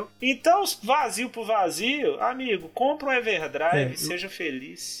 entendeu? Então, vazio por vazio, amigo, compra um Everdrive e seja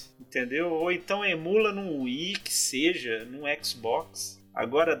feliz, entendeu? Ou então emula num Wii, que seja, num Xbox.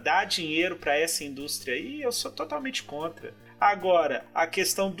 Agora, dar dinheiro pra essa indústria aí, eu sou totalmente contra. Agora, a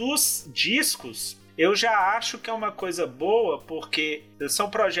questão dos discos, eu já acho que é uma coisa boa, porque são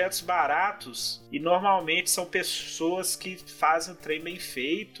projetos baratos e normalmente são pessoas que fazem o trem bem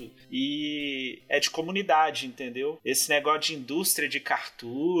feito e é de comunidade, entendeu? Esse negócio de indústria de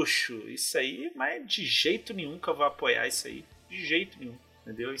cartucho, isso aí, mas de jeito nenhum que eu vou apoiar isso aí. De jeito nenhum.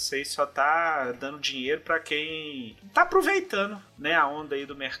 Entendeu? Isso aí só tá dando dinheiro pra quem tá aproveitando, né, a onda aí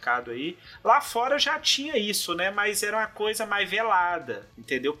do mercado aí. Lá fora já tinha isso, né, mas era uma coisa mais velada,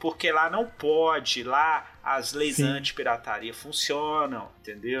 entendeu? Porque lá não pode, lá as leis anti-pirataria funcionam,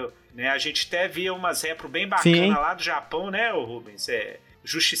 entendeu? Né, a gente até via umas repro bem bacanas lá do Japão, né, o Rubens?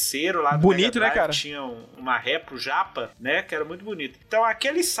 Justiceiro lá do bonito, Mega Drive, né, cara? Tinha uma repro japa, né, que era muito bonito. Então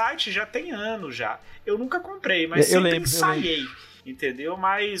aquele site já tem anos já. Eu nunca comprei, mas sempre ensaiei. Entendeu?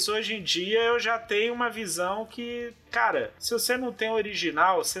 Mas hoje em dia eu já tenho uma visão que, cara, se você não tem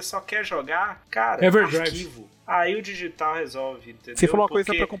original, você só quer jogar, cara, arquivo. Aí o digital resolve, entendeu? Você falou uma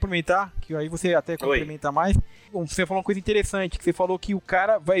coisa pra complementar, que aí você até complementa mais. Bom, você falou uma coisa interessante, que você falou que o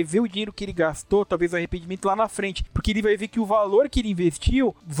cara vai ver o dinheiro que ele gastou, talvez o arrependimento lá na frente, porque ele vai ver que o valor que ele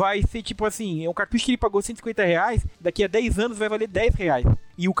investiu vai ser tipo assim, é um cartucho que ele pagou R$150, daqui a 10 anos vai valer R$10.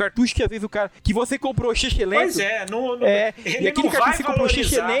 E o cartucho que às vezes o cara, que você comprou xixelento... Pois é, e aquele cartucho que você comprou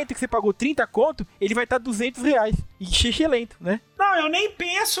xixelento, que você pagou 30 conto, ele vai estar R$200. E xixelento, né? Não, eu nem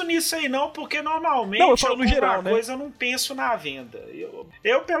penso nisso aí não, porque normalmente eu falo no geral, né? Coisa eu não penso na venda.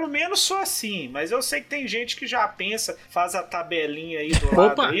 Eu pelo menos sou assim, mas eu sei que tem gente que já pensa, faz a tabelinha aí do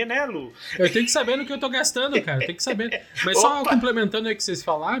lado aí, né, Lu? Eu tenho que saber no que eu tô gastando, cara, tem que saber. Mas só complementando aí o que vocês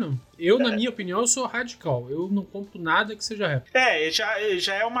falaram, na minha opinião, eu sou radical. Eu não compro nada que seja repro.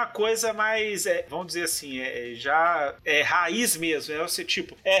 Já é uma coisa mais, vamos dizer assim, já é raiz mesmo. É você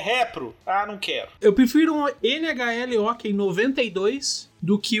tipo, é repro? Ah, não quero. Eu prefiro um NHL OK 92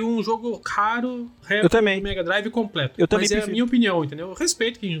 do que um jogo raro, repro do Mega Drive completo. Mas é a minha opinião, entendeu? Eu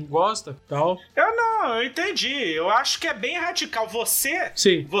respeito quem gosta e tal. Eu entendi. Eu acho que é bem radical.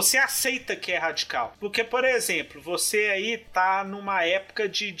 Você aceita que é radical. Porque, por exemplo, você aí tá numa época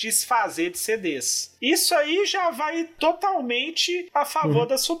de desfazer de CDs. Isso aí já vai totalmente a favor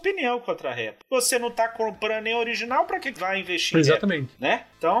da sua opinião contra a repro. Você não tá comprando nem original, pra que vai investir em Exatamente. repro, né?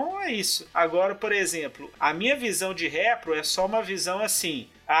 Então é isso. Agora, por exemplo, a minha visão de repro é só uma visão assim.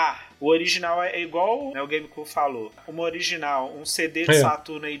 O original é igual, né, o GameCube falou. Uma original, um CD de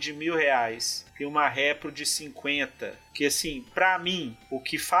Saturno aí de R$1.000 e uma repro de 50. Que assim, pra mim, o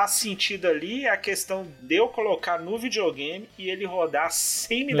que faz sentido ali é a questão de eu colocar no videogame e ele rodar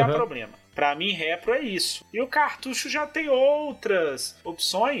sem me dar problema. Pra mim, repro é isso. E o cartucho já tem outras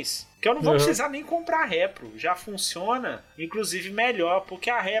opções Que eu não vou precisar nem comprar repro. Já funciona, inclusive, melhor. Porque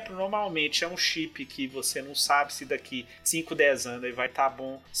a repro normalmente é um chip que você não sabe se daqui 5, 10 anos ele vai estar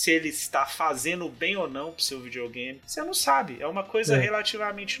bom. Se ele está fazendo bem ou não pro seu videogame. Você não sabe. É uma coisa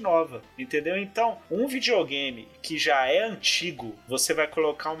relativamente nova. Entendeu? Então, um videogame que já é antigo, você vai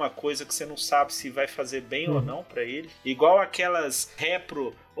colocar uma coisa que você não sabe se vai fazer bem ou não pra ele. Igual aquelas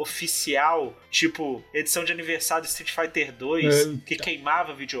repro oficial, tipo edição de aniversário de Street Fighter 2, que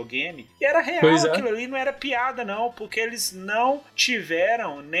queimava videogame. E era real, aquilo ali não era piada não, porque eles não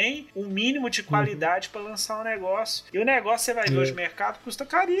tiveram nem um mínimo de qualidade pra lançar um negócio. E o negócio, você vai ver hoje no mercado, custa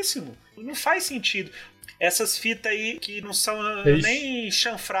caríssimo. Não faz sentido. Essas fitas aí que não são nem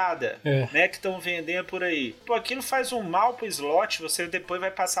chanfrada, né? Que estão vendendo por aí. Pô, aquilo faz um mal pro slot, você depois vai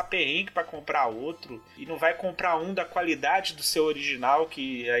passar perrengue pra comprar outro e não vai comprar um da qualidade do seu original,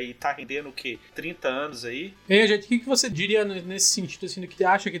 que aí tá rendendo o quê? 30 anos aí. Gente, o que você diria nesse sentido, assim, do que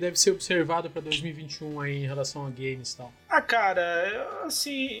acha que deve ser observado pra 2021 aí em relação a games e tal? Ah, cara,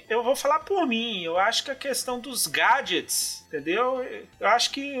 assim, eu vou falar por mim. Eu acho que a questão dos gadgets, entendeu? Eu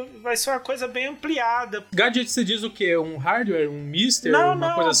acho que vai ser uma coisa bem ampliada. Gadget, você diz o quê? Um hardware? Um mister? Não,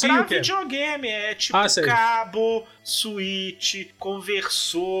 uma coisa assim? Pra videogame. É tipo cabo, switch,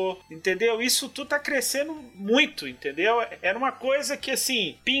 conversor, entendeu? Isso tudo tá crescendo muito, entendeu? Era uma coisa que,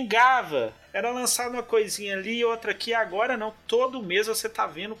 assim, pingava. Era lançado uma coisinha ali, outra aqui. Agora não, todo mês você tá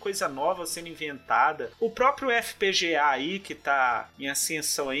vendo coisa nova sendo inventada. O próprio FPGA aí, que tá em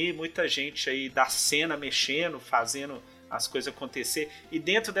ascensão aí, muita gente aí da cena mexendo, fazendo as coisas acontecer. E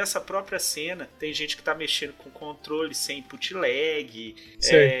dentro dessa própria cena, tem gente que tá mexendo com controle sem input lag,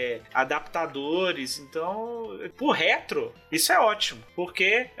 adaptadores. Então, por retro, isso é ótimo,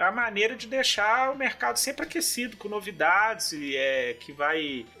 porque é a maneira de deixar o mercado sempre aquecido, com novidades, que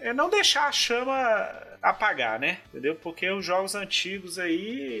vai não deixar a chama apagar, né? Entendeu? Porque os jogos antigos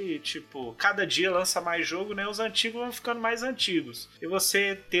aí, tipo, cada dia lança mais jogo, né? Os antigos vão ficando mais antigos. E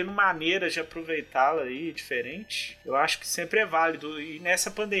você tendo maneiras de aproveitá-la aí, diferente, eu acho que sempre é válido. E nessa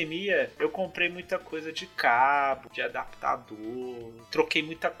pandemia, eu comprei muita coisa de cabo, de adaptador, troquei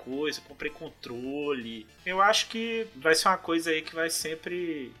muita coisa, comprei controle. Eu acho que vai ser uma coisa aí que vai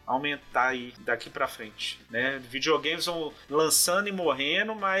sempre aumentar aí daqui pra frente, né? Videogames vão lançando e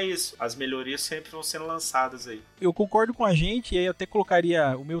morrendo, mas as melhorias sempre vão sendo lançadas aí. Eu concordo com a gente, e aí eu até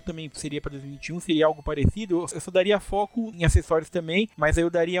colocaria, o meu também seria para 2021, seria algo parecido. Eu só daria foco em acessórios também, mas aí eu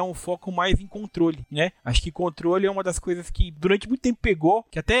daria um foco mais em controle, né? Acho que controle é uma das coisas que durante muito tempo pegou,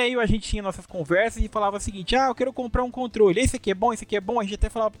 que até a gente tinha nossas conversas e falava o seguinte: eu quero comprar um controle, esse aqui é bom, a gente até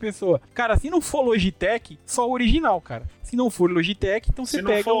falava pra pessoa, cara, se não for Logitech, só o original, cara. Se não for Logitech, então você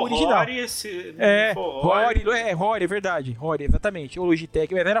pega o original. Rory, é verdade. Rory, exatamente. O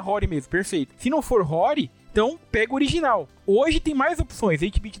Logitech, era Rory mesmo, perfeito. Se não for Rory, então pega o original. Hoje tem mais opções,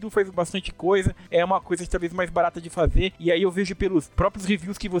 8-bit do faz bastante coisa, é uma coisa talvez mais barata de fazer, e aí eu vejo pelos próprios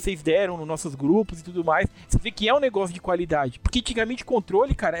reviews que vocês deram nos nossos grupos e tudo mais, você vê que é um negócio de qualidade, porque antigamente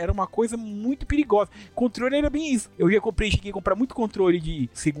controle, cara, era uma coisa muito perigosa. Controle era bem isso. Eu cheguei a comprar muito controle de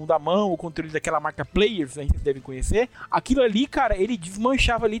segunda mão, o controle daquela marca Players, a gente deve conhecer. Aquilo ali, cara, ele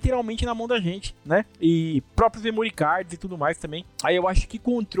desmanchava literalmente na mão da gente, né? E próprios memory cards e tudo mais também. Aí eu acho que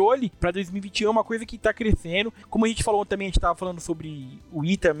controle pra 2021 é uma coisa que tá crescendo. Como a gente falou também, a gente tava falando sobre o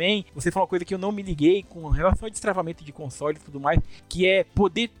Wii também, você falou uma coisa que eu não me liguei com relação ao destravamento de consoles e tudo mais, que é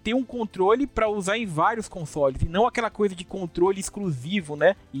poder ter um controle pra usar em vários consoles, e não aquela coisa de controle exclusivo,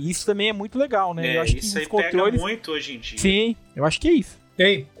 né? E isso também é muito legal, né? Eu acho que isso aí pega muito hoje em dia. Sim, eu acho que é isso. E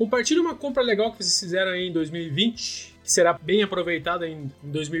aí, compartilhe uma compra legal que vocês fizeram aí em 2020, que será bem aproveitada em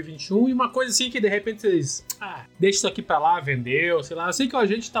 2021, e uma coisa assim que de repente vocês, deixa isso aqui pra lá, vendeu, sei lá. Eu sei que a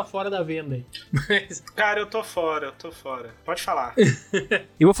gente tá fora da venda aí. Mas... Cara, eu tô fora. Pode falar.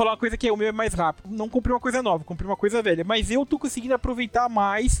 Eu vou falar uma coisa que o meu é mais rápido. Não comprei uma coisa nova, comprei uma coisa velha, mas eu tô conseguindo aproveitar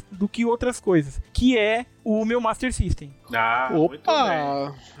mais do que outras coisas, que é o meu Master System.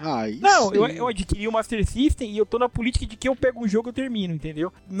 Opa! Não, eu adquiri o Master System e eu tô na política de que eu pego um jogo e eu termino,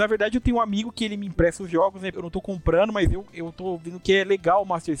 entendeu? Na verdade, eu tenho um amigo que ele me empresta os jogos, né? Eu não tô comprando, mas eu tô vendo que é legal o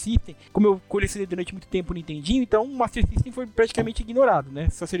Master System. Como eu colecionei durante muito tempo o Nintendinho, então o Master System foi praticamente ignorado, né?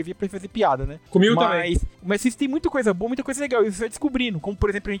 Só servia pra fazer piada, né? Comigo também. Mas tem muita coisa boa, muita coisa legal. Isso vai descobrindo. Como,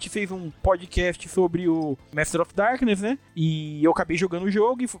 por exemplo, a gente fez um podcast sobre o Master of Darkness, né? E eu acabei jogando o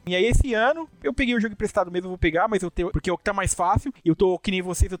jogo. E aí, esse ano, eu peguei o jogo emprestado mesmo, eu vou pegar, mas porque é o que tá mais fácil. Eu tô, que nem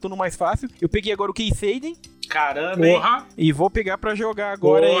vocês, eu tô no mais fácil. Eu peguei agora o Keyseiden. Caramba, hein? E vou pegar pra jogar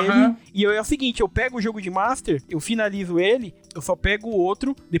agora ele. E é o seguinte, eu pego o jogo de Master, eu finalizo ele, eu só pego o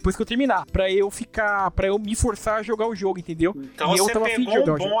outro depois que eu terminar. Pra eu me forçar a jogar o jogo, entendeu? Então você pegou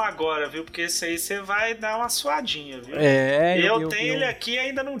um bom agora, viu? Porque esse aí você vai dar uma suadinha, viu? Eu tenho ele aqui e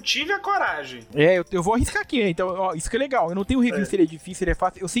ainda não tive a coragem. Eu vou arriscar aqui, então, ó, isso que é legal. Eu não tenho review se ele é difícil, se ele é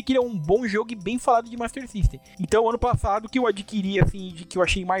fácil. Eu sei que ele é um bom jogo e bem falado de Master System. Então, ano passado, que eu adquiri, assim, de que eu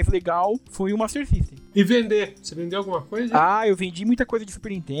achei mais legal, foi o Master System. E vender? Você vendeu alguma coisa? Eu vendi muita coisa de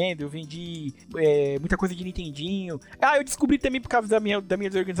Super Nintendo, eu vendi muita coisa de Nintendinho. Eu descobri também por causa da minha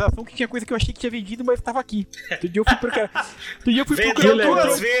desorganização que tinha coisa que eu achei que tinha vendido, mas estava aqui. Outro dia eu fui procurar. Vendeu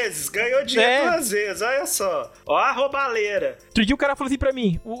duas vezes, ganhou dinheiro 2 vezes, olha só. Ó a roubalheira. Outro dia o cara falou assim pra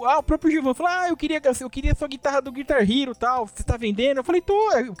mim, o próprio Gilvan falou, eu queria sua guitarra do Guitar Hero e tal, você tá vendendo? Eu falei,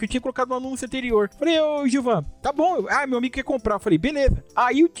 porque eu tinha colocado no anúncio anterior. Falei, ô Gilvan, tá bom, meu amigo quer comprar. Eu falei, beleza.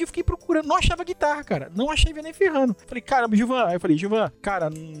 Aí eu fiquei procurando, não achava guitarra, cara, não achei nem ferrando. Falei, caramba, Gilvan. Aí eu falei, Gilvan, cara,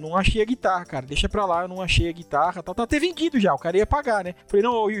 não achei a guitarra, cara, deixa pra lá, eu não achei a guitarra, tá até vendido já, o cara ia pagar, né? Falei,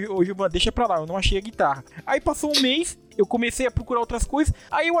 não, ô Gilvan, deixa pra lá, eu não achei a guitarra. Aí passou um mês, eu comecei a procurar outras coisas,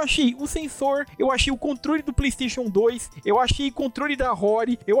 aí eu achei o sensor, eu achei o controle do PlayStation 2, eu achei o controle da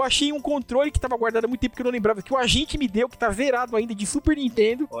Rory, eu achei um controle que tava guardado há muito tempo que eu não lembrava, que o agente me deu, que tá zerado ainda de Super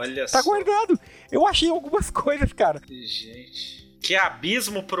Nintendo. Olha só. Tá guardado. Eu achei algumas coisas, cara. Gente... Que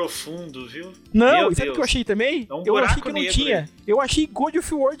abismo profundo, viu? Não, sabe o que eu achei também? É um eu achei que buraco não tinha. Aí. Eu achei God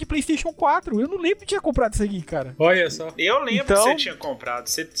of War de PlayStation 4. Eu não lembro de ter comprado isso aqui, cara. Olha só. Eu lembro que você tinha comprado.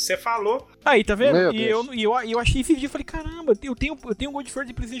 Você falou. Aí, tá vendo? E eu achei esse dia, eu falei, caramba, eu tenho God of War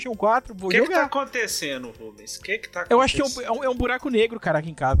de PlayStation 4, vou jogar. O que tá acontecendo, Rubens? O que tá acontecendo? Eu acho que é um buraco negro, cara,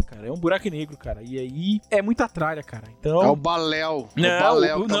 aqui em casa, cara. É um buraco negro, cara. E aí, é muita tralha, cara. Então... É o Baléu. O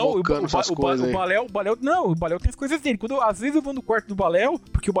Baléu tá bocando essas coisas aí. O Baléu tem as coisas dele. Às vezes eu vou no quarto do Baléu,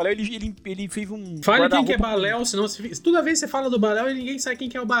 porque o Baléu, ele fez um... Fale quem que é Baléu, senão toda vez que você fala do Baléu e ninguém sabe quem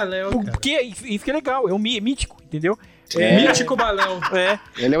que é o Baléu, cara. Porque isso que é legal, é mítico, entendeu? Mítico Baléu.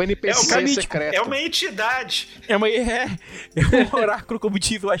 Ele é um NPC secreto. É uma entidade. É um oráculo, como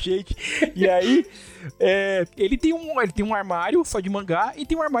diz o agente. E aí, ele tem um armário só de mangá e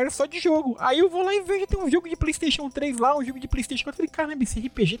tem um armário só de jogo. Aí eu vou lá e vejo, tem um jogo de PlayStation 3 lá, um jogo de PlayStation 4. Eu falei, caramba, esse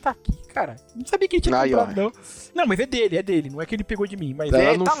RPG tá aqui, cara. Não sabia que ele tinha comprado, não. Não, mas é dele. Não é que ele pegou de mim. Mas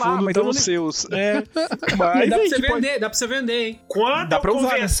no fundo lá, mas eu não seus. Mas dá pra você vender, hein? Quando eu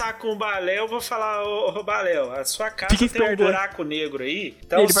conversar com o Baléu, eu vou falar, ô Baléu, a sua casa tem um buraco negro aí.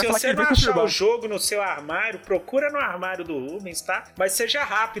 Então, se você não achar o jogo no seu armário, procura no armário do Rubens, tá? Mas seja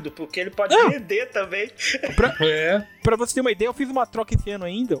rápido, porque ele pode vender também. Pra você ter uma ideia, eu fiz uma troca esse ano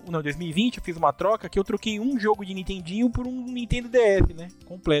ainda, 2020, eu fiz uma troca que eu troquei um jogo de Nintendinho por um Nintendo DS, né?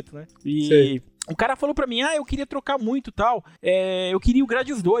 Completo, né? E... o cara falou pra mim, eu queria trocar muito e tal, eu queria o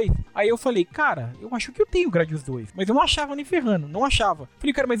Gradius 2. Aí eu falei, cara, eu acho que eu tenho o Gradius 2, mas eu não achava nem ferrando, não achava.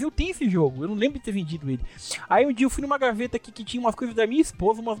 Falei, cara, mas eu tenho esse jogo, eu não lembro de ter vendido ele. Aí um dia eu fui numa gaveta aqui que tinha umas coisas da minha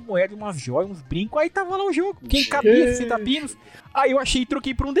esposa, umas moedas, umas joias, uns brincos, aí tava lá o jogo, quem cabia, 60 pinos. Aí eu achei e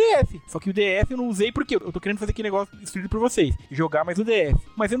troquei por um DS, só que o DS eu não usei porque eu tô querendo fazer aquele negócio escrito por vocês, jogar mais o DS.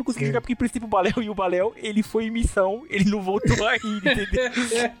 Mas eu não consegui jogar porque prestei pro Baléu, e o Baléu, ele foi em missão, ele não voltou ainda, entendeu?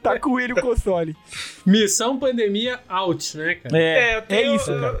 Tá com ele o console. Missão pandemia out, né, cara? Isso,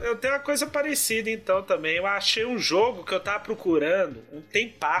 cara. Eu tenho uma coisa parecida, então, também. Eu achei um jogo que eu tava procurando um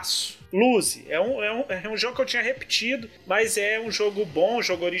tempasso. Luzi, é um jogo que eu tinha repetido, mas é um jogo bom, um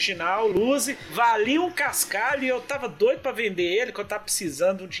jogo original. Luzi, valia um cascalho e eu tava doido pra vender ele, que eu tava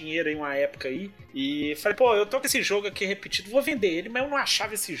precisando de um dinheiro em uma época aí. E falei, eu tô com esse jogo aqui repetido, vou vender ele, mas eu não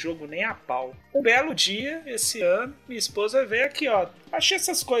achava esse jogo nem a pau. Um belo dia, esse ano, minha esposa veio aqui, achei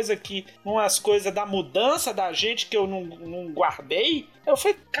essas coisas aqui, umas coisas da mudança da gente que eu não guardei. Eu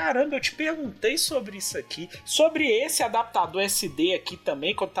falei, caramba, eu te perguntei sobre isso aqui, sobre esse adaptador SD aqui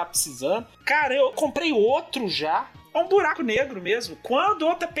também, que eu tava precisando. Cara, eu comprei outro já, é um buraco negro mesmo. Quando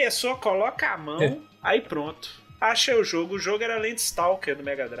outra pessoa coloca a mão, aí pronto. Achei o jogo era Landstalker do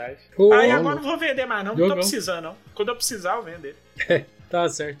Mega Drive. Aí agora não vou vender mais não tô precisando não. Quando eu precisar eu vendo ele. Tá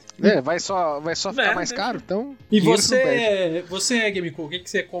certo. Vai só ficar mais caro, então... E você, Gamecool, o que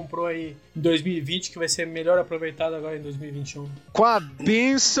você comprou aí em 2020 que vai ser melhor aproveitado agora em 2021? Com a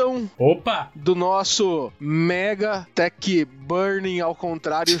bênção do nosso Mega Tech Burning, ao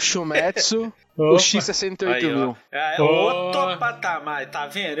contrário, Shumetsu... O X68000. É outro patamar, tá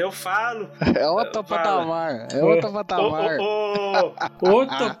vendo? Eu falo. É outro patamar. Outro patamar. Outro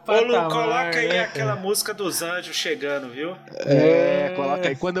patamar. Ô, Lu, coloca aí aquela música dos anjos chegando, viu? Coloca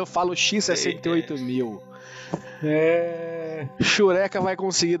aí. Quando eu falo X68000, Shureika vai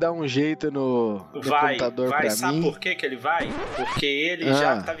conseguir dar um jeito no computador pra mim. Sabe por que ele vai? Porque ele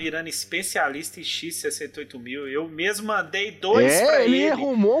já tá virando especialista em X68000. Eu mesmo mandei 2 pra ele. Ele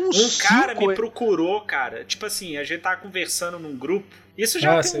arrumou um cara me procurou, cara. Tipo assim, a gente tava conversando num grupo. Isso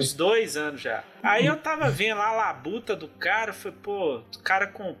já tem uns 2 anos já. Aí eu tava vendo lá a labuta do cara, falei, pô, o cara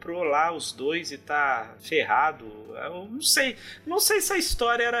comprou lá os 2 e tá ferrado. Eu não sei se a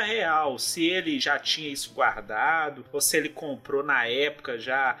história era real, se ele já tinha isso guardado, ou se ele comprou na época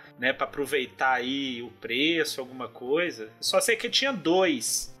já, né, pra aproveitar aí o preço, alguma coisa. Só sei que tinha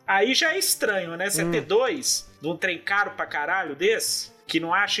 2. Aí já é estranho, né? Você ter 2 de um trem caro pra caralho desse, que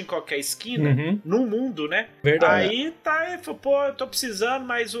não acha em qualquer esquina, no mundo, né? Verdade. Aí tá, ele falou, pô, eu tô precisando,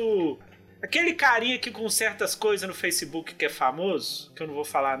 mas aquele carinha que com certas coisas no Facebook que é famoso, que eu não vou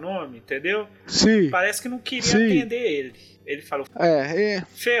falar nome, entendeu? Sim. Parece que não queria atender ele. Ele falou,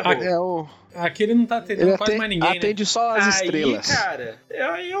 ferrou. Aquele não tá atendendo quase mais ninguém, atende só as estrelas. Aí, cara,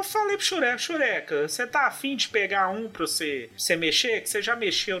 eu falei pro Shureika, você tá afim de pegar um pra você mexer? Que você já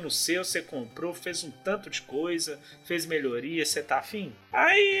mexeu no seu, você comprou, fez um tanto de coisa, fez melhoria, você tá afim?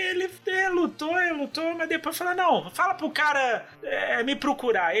 Aí ele lutou, mas depois falou, não, fala pro cara me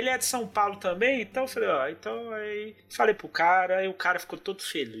procurar. Ele é de São Paulo também, então eu falei, aí falei pro cara, aí o cara ficou todo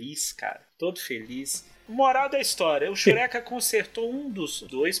feliz, cara, todo feliz. Moral da história, o Shureika consertou um dos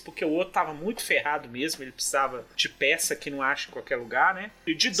 2, porque o outro tava muito ferrado mesmo, ele precisava de peça que não acha em qualquer lugar, né?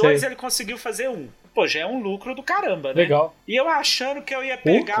 E de 2 ele conseguiu fazer 1. Pô, já é um lucro do caramba, né? Legal. E eu achando que eu ia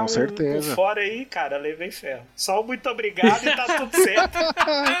pegar por fora aí, cara, levei ferro. Só muito obrigado e tá tudo certo.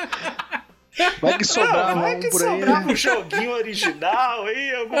 Vai que sobrava um joguinho original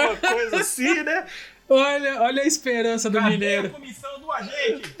aí, alguma coisa assim, né? Olha a esperança do mineiro. Comissão do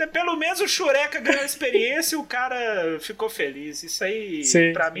agente. Pelo menos o Shureika ganhou experiência e o cara ficou feliz. Isso aí,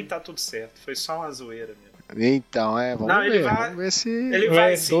 pra mim, tá tudo certo. Foi só uma zoeira mesmo. Então, vamos ver se... Ele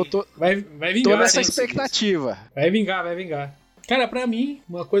vai sim. Vai vingar. Tô nessa expectativa. Vai vingar. Cara, pra mim,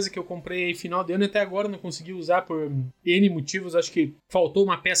 uma coisa que eu comprei final de ano e até agora não consegui usar por N motivos. Acho que faltou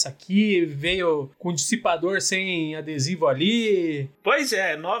uma peça aqui, veio com dissipador sem adesivo ali. Pois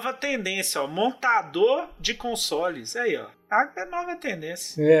é, nova tendência, ó. Montador de consoles. Aí, ó. É nova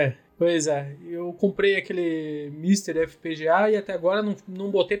tendência. Pois é. Eu comprei aquele Mr. FPGA e até agora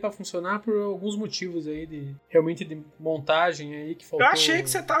não botei pra funcionar por alguns motivos aí, realmente de montagem aí que faltou. Eu achei que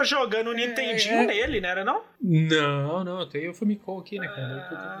você tava jogando o Nintendinho nele, não era não? Não, eu tenho o Famicom aqui, né, cara?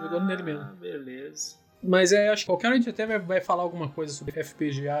 Eu tô jogando nele mesmo. Beleza. Mas acho que qualquer hora a gente até vai falar alguma coisa sobre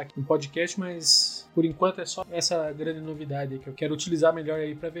FPGA aqui no podcast, mas por enquanto é só essa grande novidade aí que eu quero utilizar melhor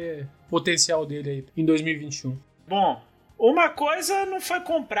aí pra ver o potencial dele aí em 2021. Bom, uma coisa não foi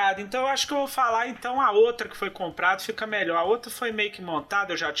comprada, então eu acho que eu vou falar então a outra que foi comprada, fica melhor. A outra foi meio que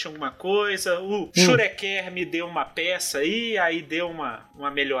montada, eu já tinha alguma coisa. O Shureika me deu uma peça aí deu uma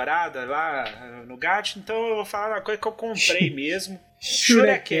melhorada lá no gadget, então eu vou falar uma coisa que eu comprei mesmo.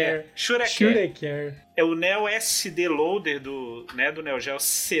 Shureika. É o Neo SD Loader do Neo Geo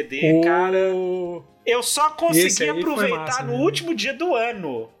CD, cara. Eu só consegui aproveitar no último dia do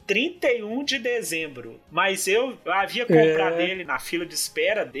ano, 31 de dezembro. Mas eu havia comprado ele na fila de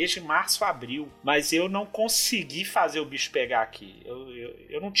espera desde março, abril. Mas eu não consegui fazer o bicho pegar aqui.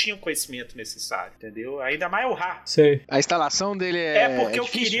 Eu não tinha o conhecimento necessário, entendeu? Ainda mais o RAR. Sei. A instalação dele é porque eu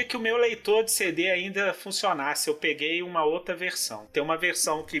difícil? queria que o meu leitor de CD ainda funcionasse. Eu peguei uma outra versão. Tem uma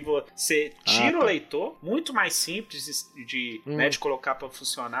versão que você tira o leitor, muito mais simples de colocar pra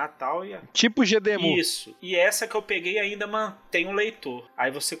funcionar e tal. Tipo GDEMU. Isso. E essa que eu peguei ainda mantém o leitor.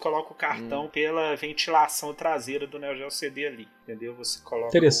 Aí você coloca o cartão pela ventilação traseira do Neo Geo CD ali. Entendeu? Você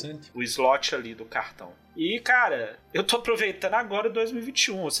coloca o slot ali do cartão. E, cara, eu tô aproveitando agora o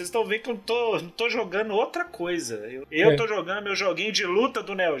 2021. Vocês estão vendo que eu não tô jogando outra coisa. Eu tô jogando meu joguinho de luta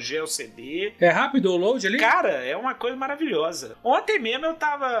do Neo Geo CD. É rápido o load ali? Cara, é uma coisa maravilhosa. Ontem mesmo eu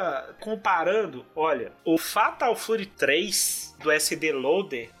tava comparando, olha, o Fatal Fury 3 do SD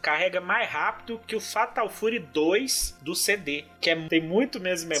Loader carrega mais rápido que o Fatal Fury 2 do CD, que tem muito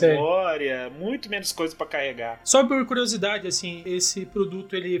menos memória, muito menos coisa pra carregar. Só por curiosidade, assim, esse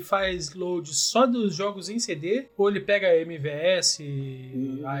produto ele faz load só dos jogos em CD ou ele pega MVS,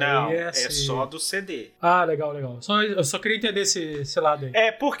 Não, AES? é só do CD. Ah, legal. Eu só queria entender esse lado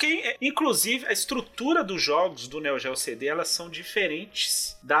aí. Porque, inclusive, a estrutura dos jogos do Neo Geo CD, elas são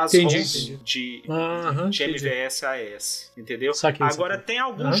diferentes das ROMs de MVS AES, entendeu? Agora, tem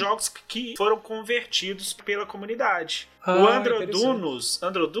alguns jogos que foram convertidos pela comunidade. O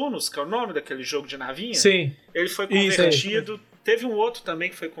Androdunus, que é o nome daquele jogo de navinha, sim, ele foi convertido. Teve um outro também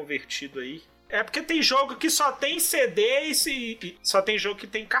que foi convertido aí. É porque tem jogo que só tem CD e só tem jogo que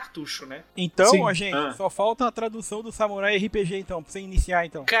tem cartucho, né? Então, gente, só falta a tradução do Samurai RPG, então, pra você iniciar,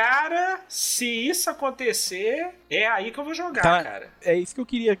 então. Cara, se isso acontecer, é aí que eu vou jogar, cara. É isso que eu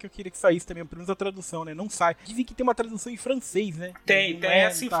queria que saísse também, pelo menos a tradução, né? Não sai. Dizem que tem uma tradução em francês, né? Tem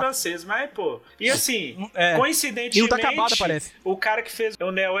essa em francês, mas, pô... E assim, coincidentemente, e não tá acabado, parece. O cara que fez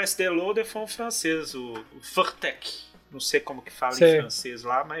o Neo SD Loader foi um francês, o Furtek. Não sei como que fala em francês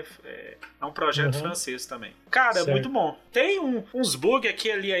lá, mas é um projeto francês também. Cara, é muito bom. Tem uns bugs aqui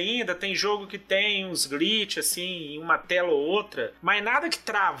e ali ainda, tem jogo que tem uns glitch, assim, em uma tela ou outra, mas nada que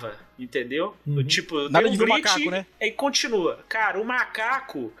trava, entendeu? Tipo, nada tem de glitch macaco, né? E continua. Cara, o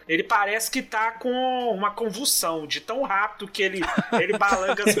macaco, ele parece que tá com uma convulsão, de tão rápido que ele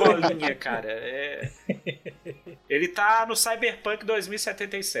balanga as bolinhas, cara. Ele tá no Cyberpunk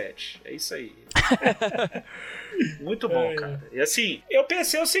 2077. É isso aí. Muito bom, cara. E assim, eu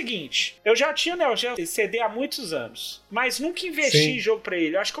pensei o seguinte, eu já tinha o Neo Geo CD há muitos anos, mas nunca investi em jogo pra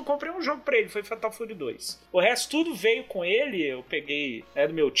ele. Eu acho que eu comprei um jogo pra ele, foi Fatal Fury 2. O resto tudo veio com ele, eu peguei,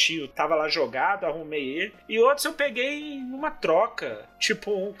 do meu tio, tava lá jogado, arrumei ele. E outros eu peguei numa troca.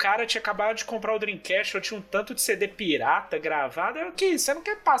 Tipo, um cara tinha acabado de comprar o Dreamcast, eu tinha um tanto de CD pirata gravado. Eu, que você não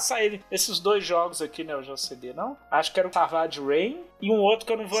quer passar esses dois jogos aqui, Neo Geo CD, não? Acho que era o Savage Rain e um outro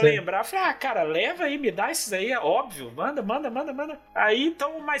que eu não vou lembrar. Eu falei, cara, leva aí, me dá esses aí, é óbvio, manda. Aí,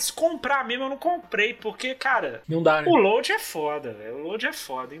 então, mas comprar mesmo eu não comprei, porque, cara, não dá, né? O load é foda, velho, o load é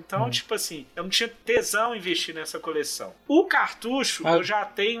foda. Então, tipo assim, eu não tinha tesão em investir nessa coleção. O cartucho, eu já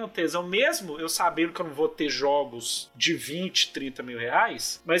tenho tesão, mesmo eu sabendo que eu não vou ter jogos de 20, 30 mil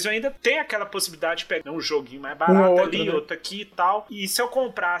reais, mas eu ainda tenho aquela possibilidade de pegar um joguinho mais barato ali, outro aqui e tal. E se eu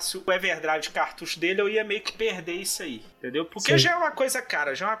comprasse o Everdrive de cartucho dele, eu ia meio que perder isso aí, entendeu? Porque já é uma coisa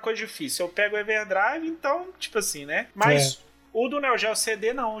cara, já é uma coisa difícil. Eu pego o Everdrive, então, tipo assim, né? Mas o do Neo Geo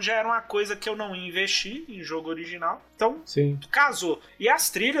CD não, já era uma coisa que eu não ia investir em jogo original. Então, casou. E as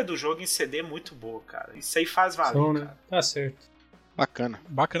trilhas do jogo em CD é muito boa, cara. Isso aí faz valer, cara. Tá certo.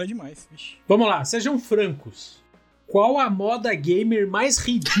 Bacana demais. Vixe. Vamos lá, sejam francos. Qual a moda gamer mais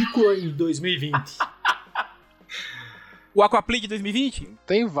ridícula em 2020? O Aquaplay de 2020?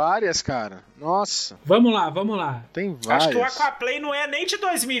 Tem várias, cara. Nossa. Vamos lá. Tem várias. Acho que o Aquaplay não é nem de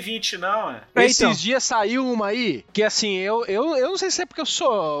 2020, não. Esses dias saiu uma aí, que assim, eu não sei se é porque eu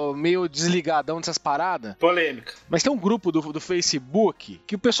sou meio desligadão dessas paradas. Polêmica. Mas tem um grupo do Facebook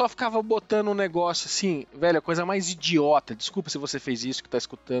que o pessoal ficava botando um negócio assim, velho, a coisa mais idiota. Desculpa se você fez isso que tá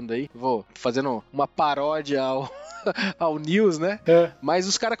escutando aí. Vou fazendo uma paródia ao News, né? Mas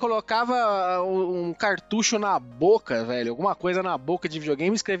os caras colocavam um cartucho na boca, velho, alguma coisa na boca de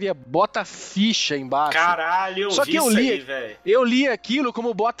videogame e escrevia bota ficha embaixo. Caralho, eu Só vi que isso aí, velho. Eu li aquilo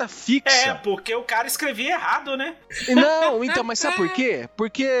como bota fixa. Porque o cara escrevia errado, né? Não, então, mas sabe por quê?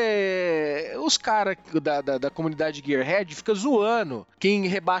 Porque os caras da comunidade Gearhead ficam zoando quem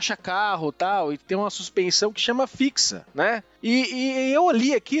rebaixa carro e tal, e tem uma suspensão que chama fixa, né? E eu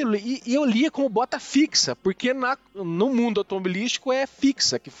li aquilo e eu lia como bota fixa, porque no mundo automobilístico é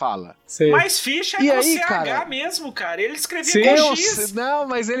fixa que fala. Sim. Mas ficha é com CH cara, mesmo, cara. Ele escrevia com X. Não,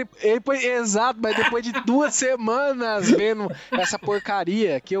 mas ele exato, mas depois de 2 semanas vendo essa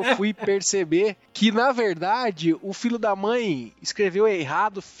porcaria que eu fui perceber que, na verdade, o filho da mãe escreveu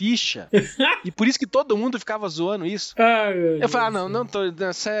errado ficha. E por isso que todo mundo ficava zoando isso. Eu falei,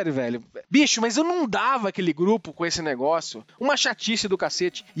 não, sério, velho. Bicho, mas eu não dava aquele grupo com esse negócio. Uma chatice do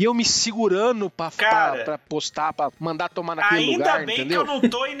cacete. E eu me segurando pra postar, pra mandar tomar naquele lugar, entendeu? Ainda bem que eu não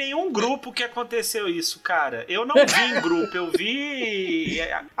tô em nenhum grupo que aconteceu isso, cara. Eu não vi em grupo, eu vi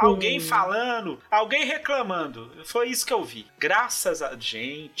alguém falando, alguém reclamando. Foi isso que eu vi. Graças a...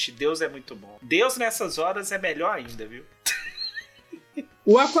 Gente, Deus é muito bom. Deus nessas horas é melhor ainda, viu?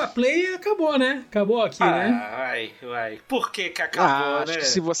 O Aquaplay acabou, né? Acabou aqui, né? Uai. Por que acabou, né? Acho que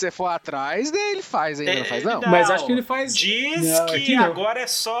se você for atrás, ele faz ainda, não faz não? Mas acho que ele faz... Diz que agora é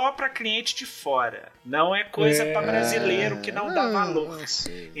só pra cliente de fora. Não é coisa pra brasileiro que não dá valor.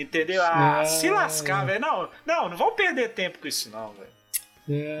 Entendeu? Se lascar, velho. Não vamos perder tempo com isso não,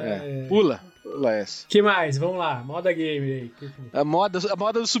 velho. Pula essa. Que mais? Vamos lá, moda gamer aí. A moda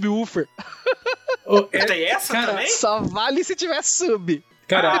do subwoofer. Tem essa também? Só vale se tiver sub.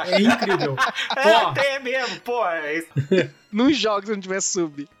 Cara, é incrível. Tem mesmo, pô. Não joga se não tiver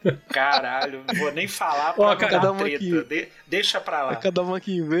sub. Caralho, não vou nem falar pra cada treta. Deixa pra lá. Cada uma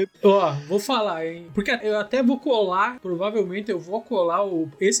que inventa. Vou falar, hein? Porque eu até vou colar, provavelmente eu vou colar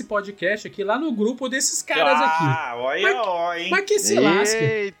esse podcast aqui lá no grupo desses caras aqui. Olha, hein? Mas que se lasque.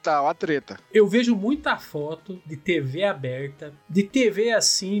 Eita, ó a treta. Eu vejo muita foto de TV aberta, de TV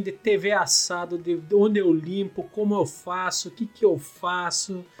assim, de TV assado, de onde eu limpo, como eu faço, o que eu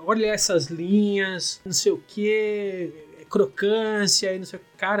faço. Olha essas linhas, não sei o que, crocância e não sei o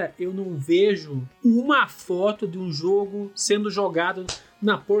que. Cara, eu não vejo uma foto de um jogo sendo jogado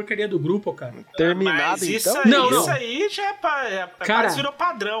na porcaria do grupo, cara. Terminado, mas isso então? Aí, não. Isso aí já cara, quase virou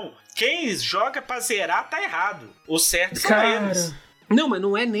padrão. Quem joga pra zerar tá errado. O certo são eles. Não, mas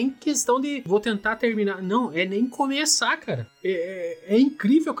não é nem questão de vou tentar terminar. Não, é nem começar, cara. É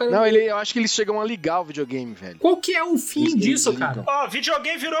incrível, cara. Não, eu acho que eles chegam a ligar o videogame, velho. Qual que é o fim disso, cara?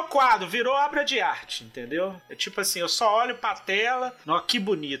 Videogame virou quadro, virou obra de arte, entendeu? É tipo assim, eu só olho pra tela, que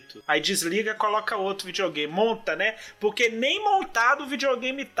bonito. Aí desliga, coloca outro videogame. Monta, né? Porque nem montado o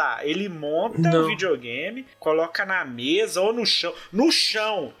videogame tá. Ele monta o videogame, coloca na mesa ou no chão. No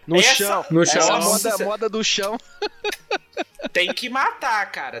chão. No chão. Essa moda do chão. Tem que matar,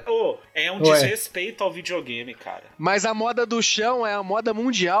 cara. É um desrespeito ao videogame, cara. Mas a moda do chão é a moda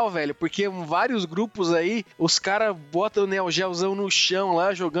mundial, velho. Porque em vários grupos aí, os caras botam o Neo Geozão no chão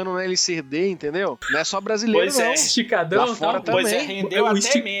lá, jogando no LCD, entendeu? Não é só brasileiro, pois não. Esticadão, lá fora também. Pois rendeu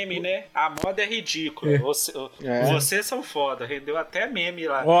até meme, né? A moda é ridícula. Vocês são foda. Rendeu até meme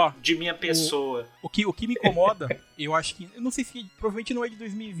lá de minha pessoa. O que me incomoda, eu acho que... Eu não sei se... Provavelmente não é de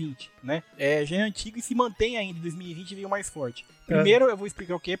 2020, né? Já é antigo e se mantém ainda. Em 2020 veio mais forte. Primeiro, eu vou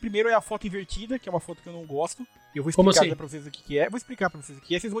explicar o que é. Primeiro é a foto invertida, que é uma foto que eu não gosto. Eu vou explicar pra vocês o que é. Vou explicar pra vocês o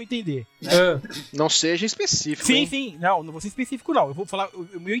que é, vocês vão entender. Né? Não seja específico. Sim, hein? sim. Não vou ser específico, não. Eu vou falar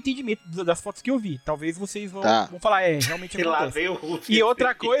o meu entendimento das fotos que eu vi. Talvez vocês vão falar, realmente acontece. Lá veio o E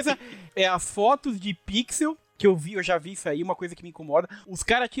outra coisa é as fotos de pixel que eu já vi isso aí, uma coisa que me incomoda. Os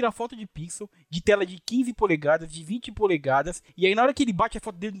caras tiram foto de pixel, de tela de 15 polegadas, de 20 polegadas, e aí na hora que ele bate a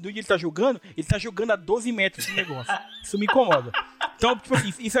foto dele de onde ele tá jogando a 12 metros esse negócio. Isso me incomoda. Então, tipo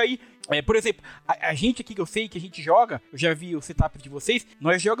assim, isso aí... por exemplo, a gente aqui que eu sei que a gente joga, eu já vi o setup de vocês,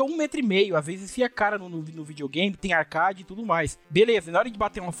 nós jogamos 1,5 metro, às vezes enfia a cara no videogame, tem arcade e tudo mais. Beleza, na hora de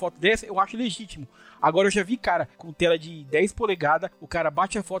bater uma foto dessa, eu acho legítimo. Agora eu já vi cara com tela de 10 polegadas, o cara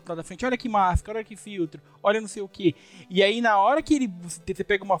bate a foto lá da frente, olha que máscara, olha que filtro, olha não sei o que. E aí na hora que você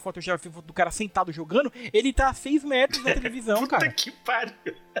pega uma foto, eu já vi a foto do cara sentado jogando, ele tá a 6 metros na televisão, cara. Puta que pariu.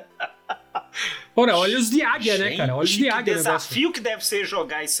 Ora, olha os de águia, né, cara? Olha os de águia. Que desafio que deve ser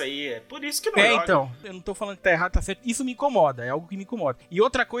jogar isso aí. É por isso que não joga. Então, eu não tô falando que tá errado, tá certo. Isso me incomoda, é algo que me incomoda. E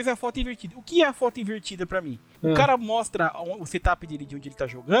outra coisa é a foto invertida. O que é a foto invertida pra mim? O cara mostra o setup dele de onde ele tá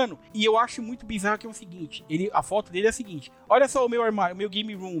jogando, e eu acho muito bizarro que é o seguinte, a foto dele é a seguinte, olha só o meu armário, o meu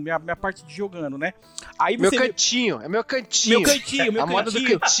game room, minha parte de jogando, né? Aí você meu cantinho. Meu cantinho. A moda do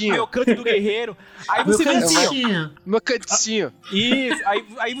cantinho. Meu canto do guerreiro. Aí você vê assim, meu cantinho. Isso,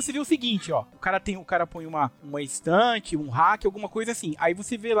 aí você vê o seguinte, ó, o cara põe uma estante, um rack, alguma coisa assim, aí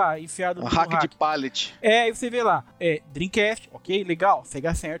você vê lá, enfiado no rack de pallet. Aí você vê lá, Dreamcast, ok, legal,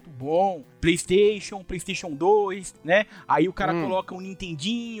 Sega certo, bom, PlayStation 2, né? Aí o cara coloca um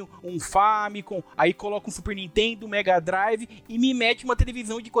Nintendinho, um Famicom, aí coloca um Super Nintendo, um Mega Drive e me mete uma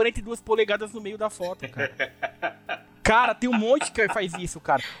televisão de 42 polegadas no meio da foto, cara. Cara, tem um monte que faz isso,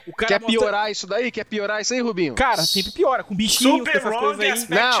 cara. O cara piorar isso daí? Quer piorar isso aí, Rubinho? Cara, sempre piora, com bichinhos, Super com essas coisas aí.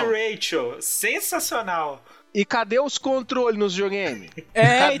 Aspect Ratio, sensacional. E cadê os controles nos videogames?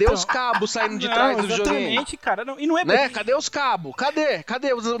 Cadê os cabos saindo de trás do videogame? Exatamente, cara. Não, e não é... Né? Cadê os cabos?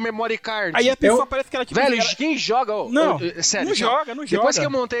 Cadê os memory cards? Aí a pessoa parece que ela... Tipo, velho, quem joga... sério, não joga. Depois que eu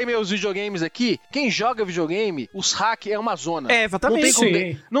montei meus videogames aqui, quem joga videogame, os hack é uma zona.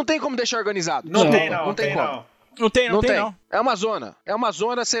 Exatamente. Não tem como deixar organizado. Não tem como. Não tem. É uma zona,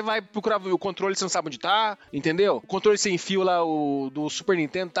 você vai procurar o controle, você não sabe onde tá, entendeu? O controle sem fio lá, do Super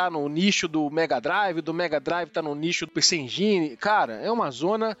Nintendo tá no nicho do Mega Drive tá no nicho do PC Engine. Cara, é uma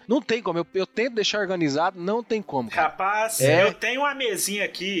zona, não tem como. Eu tento deixar organizado, não tem como. Cara. Rapaz, eu tenho uma mesinha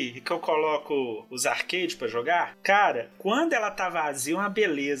aqui que eu coloco os arcades pra jogar. Cara, quando ela tá vazia, é uma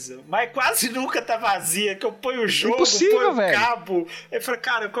beleza. Mas quase nunca tá vazia, que eu ponho o jogo, ponho o cabo. Eu falei,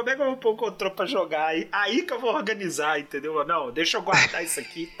 cara, como é que eu vou pôr o controle pra jogar? Aí que eu vou organizar, entendeu? Não, deixa eu guardar isso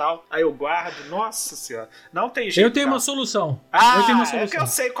aqui e tal. Aí eu guardo. Nossa senhora. Não tem jeito. Eu tenho uma solução. É que eu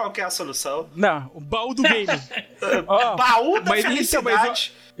sei qual que é a solução. Não, o baú do game. Baú da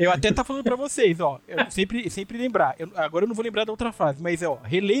felicidade. Eu até tá falando pra vocês, ó. Eu sempre lembrar. Agora eu não vou lembrar da outra frase, mas ó,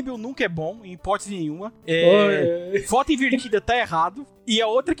 relabel nunca é bom, em hipótese nenhuma. Foto invertida tá errado. E a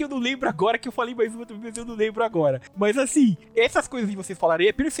outra que eu não lembro agora, que eu falei mais uma vez, eu não lembro agora. Mas assim, essas coisas que vocês falaram aí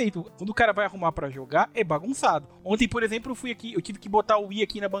é perfeito. Quando o cara vai arrumar pra jogar, é bagunçado. Ontem, por exemplo, eu tive que botar o Wii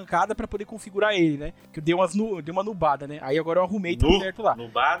aqui na bancada pra poder configurar ele, né? Que eu dei uma nubada, né? Aí agora eu arrumei tudo certo lá.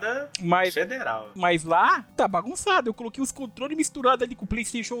 Nubada federal. Mas lá, tá bagunçado. Eu coloquei os controles misturados ali com o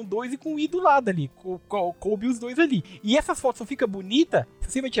PlayStation 2 e com o Wii do lado ali. Coube os dois ali. E essa foto só fica bonita,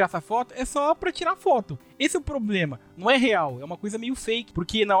 se você vai tirar essa foto, é só pra tirar foto. Esse é o problema. Não é real, é uma coisa meio fake.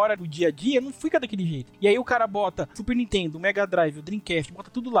 Porque na hora do dia a dia não fica daquele jeito. E aí o cara bota Super Nintendo, Mega Drive, o Dreamcast, bota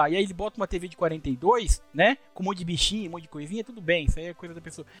tudo lá. E aí ele bota uma TV de 42, né? Com um monte de bichinho, um monte de coisinha, tudo bem. Isso aí é coisa da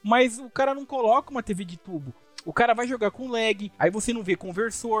pessoa. Mas o cara não coloca uma TV de tubo. O cara vai jogar com lag, aí você não vê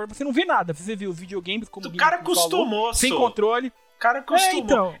conversor, você não vê nada. Você vê os videogames como o cara acostumou, sem controle. O cara acostumou.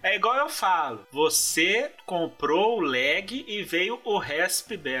 Então. É igual eu falo. Você comprou o lag e veio o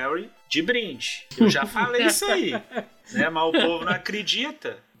Raspberry de brinde. Eu já falei isso aí. Né? Mas o povo não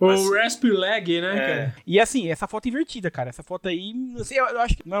acredita. O Raspberry Lag, né, cara? E assim, essa foto invertida, cara. Essa foto aí, não sei, eu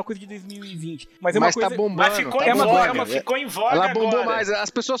acho que não é uma coisa de 2020. Mas é uma coisa... tá bombando. Mas ficou em voga, ficou em voga agora. Ela bombou mais. As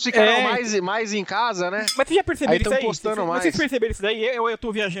pessoas ficaram mais em casa, né? Mas vocês já perceberam isso aí? Postando mais. Vocês perceberam isso daí? Eu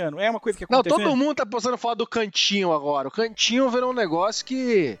tô viajando. É uma coisa que aconteceu. Não, todo mundo tá postando foto do cantinho agora. O cantinho virou um negócio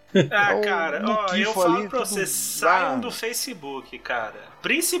que... cara, eu falo pra vocês, saiam do Facebook, cara.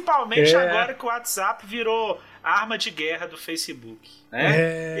 Principalmente agora que o WhatsApp virou arma de guerra do Facebook,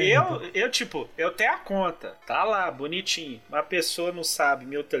 né? Eu tenho a conta, tá lá, bonitinho. Uma pessoa não sabe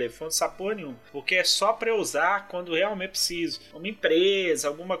meu telefone, não sabe porra nenhuma, porque é só pra eu usar quando realmente preciso. Uma empresa,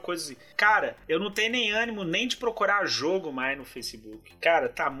 alguma coisa assim. Cara, eu não tenho nem ânimo nem de procurar jogo mais no Facebook. Cara,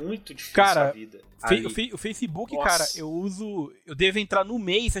 tá muito difícil a vida. O Facebook, nossa, cara, eu devo entrar no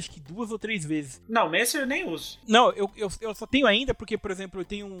mês, acho que 2 ou 3 vezes. Não, mês eu nem uso. Não, eu só tenho ainda porque, por exemplo, eu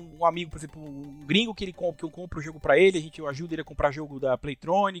tenho um amigo, por exemplo, um gringo que eu compro o jogo pra ele, eu ajudo ele a comprar jogo da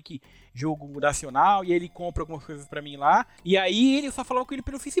Playtronic, jogo nacional, e aí ele compra algumas coisas pra mim lá, e aí ele só falava com ele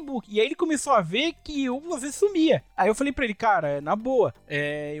pelo Facebook, e aí ele começou a ver que eu às vezes sumia. Aí eu falei pra ele, cara, na boa,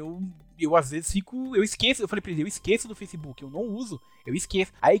 eu às vezes eu esqueço, eu falei pra ele, eu esqueço do Facebook, eu não uso, eu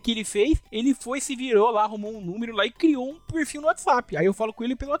esqueço. Aí o que ele fez? Ele foi, se virou lá, arrumou um número lá e criou um perfil no WhatsApp. Aí eu falo com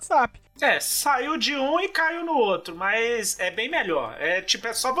ele pelo WhatsApp. Saiu de um e caiu no outro, mas é bem melhor. É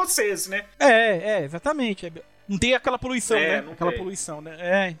só vocês, né? Exatamente. Não tem aquela poluição, né? Aquela poluição,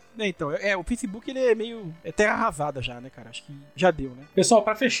 né? Então, o Facebook ele é meio terra arrasada já, né, cara? Acho que já deu, né? Pessoal,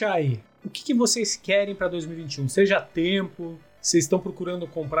 pra fechar aí, o que vocês querem pra 2021? Seja tempo... Vocês estão procurando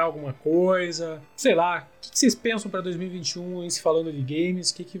comprar alguma coisa? Sei lá, o que vocês pensam para 2021 em se falando de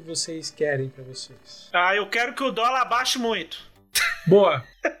games? O que vocês querem para vocês? Eu quero que o dólar abaixe muito. Boa.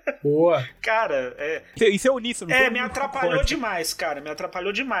 Boa. Cara, Isso é uníssono. Me atrapalhou demais, cara. Me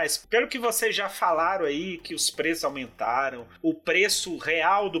atrapalhou demais. Pelo que vocês já falaram aí, que os preços aumentaram, o preço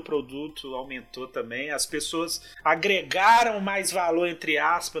real do produto aumentou também, as pessoas agregaram mais valor, entre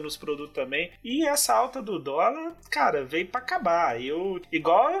aspas, nos produtos também. E essa alta do dólar, cara, veio pra acabar.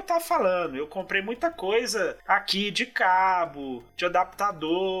 Igual eu tava falando, eu comprei muita coisa aqui de cabo, de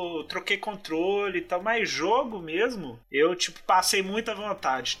adaptador, troquei controle e tal, mas jogo mesmo, eu, passei muita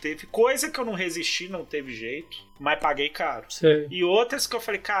vontade. Teve coisa que eu não resisti, não teve jeito, mas paguei caro. Sei. E outras que eu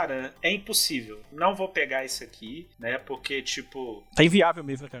falei, cara, é impossível, não vou pegar isso aqui, né, porque, tá inviável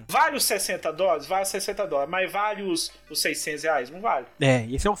mesmo, cara. Vale os $60? Vale os $60, mas vale os R$600? Não vale.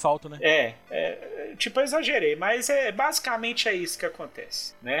 Esse é um salto, né? Eu exagerei, mas basicamente é isso que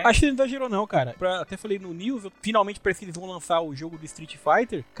acontece, né? Acho que não exagerou não, cara. Até falei no news, finalmente parece que eles vão lançar o jogo do Street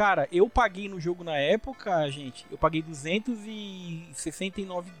Fighter. Cara, eu paguei no jogo na época, gente, eu paguei $269.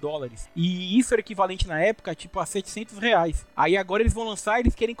 E isso era equivalente na época, a R$700. Aí agora eles vão lançar e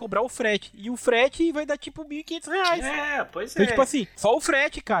eles querem cobrar o frete. E o frete vai dar R$1.500. Pois então, assim, só o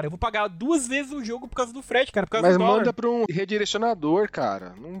frete, cara. Eu vou pagar 2 vezes o jogo por causa do frete, cara. Por causa mas do dólar. Manda pra um redirecionador,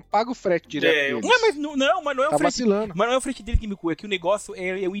 cara. Não paga o frete direto. Mas não é o frete. Vacilando. Mas não é o frete dele que me cuida. É que o negócio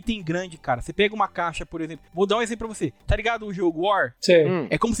é o item grande, cara. Você pega uma caixa, por exemplo. Vou dar um exemplo pra você. Tá ligado o jogo War? Sim.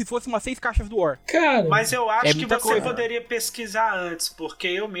 É como se fosse umas 6 caixas do War. Cara. Mas eu acho que você coisa. poderia pesquisar antes, porque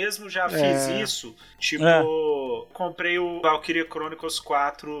eu mesmo já fiz isso. Comprei o Valkyria Chronicles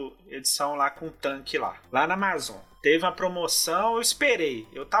 4 edição lá com tanque lá na Amazon. Teve uma promoção, eu esperei.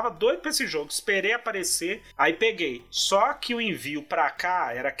 Eu tava doido pra esse jogo, esperei aparecer, aí peguei. Só que o envio pra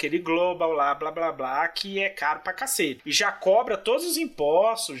cá era aquele Global lá, blá blá blá, que é caro pra cacete. E já cobra todos os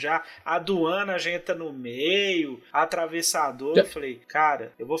impostos, já a aduana já entra no meio, atravessador. Eu falei,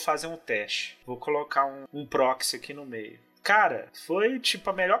 cara, eu vou fazer um teste. Vou colocar um proxy aqui no meio. Cara, foi, tipo,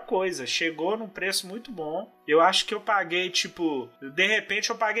 a melhor coisa. Chegou num preço muito bom. Eu acho que eu paguei, tipo... De repente,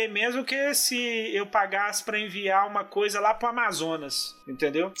 eu paguei mesmo que se eu pagasse pra enviar uma coisa lá pro Amazonas.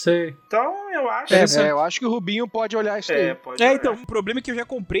 Entendeu? Sei. Então, eu acho... eu acho que o Rubinho pode olhar isso aí. Pode olhar. Então, o problema é que eu já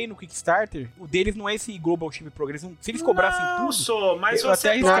comprei no Kickstarter. O deles não é esse Global Ship Progress. Se eles cobrassem tudo... Mas eu você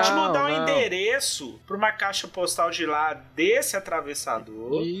até pode mudar o endereço pra uma caixa postal de lá desse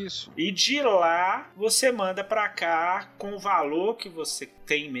atravessador. Isso. E de lá, você manda pra cá com o valor que você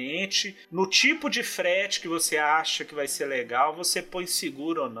tem em mente, no tipo de frete que você acha que vai ser legal, você põe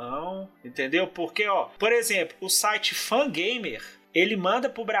seguro ou não, entendeu? Porque, ó, por exemplo, o site Fangamer, ele manda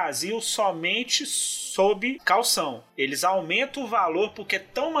pro Brasil somente sob caução. Eles aumentam o valor porque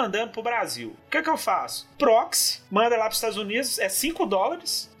estão mandando pro Brasil. O que é que eu faço? Proxy, manda lá pros Estados Unidos, é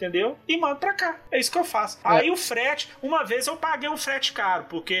 $5, entendeu? E manda pra cá. É isso que eu faço. Aí o frete, uma vez eu paguei um frete caro,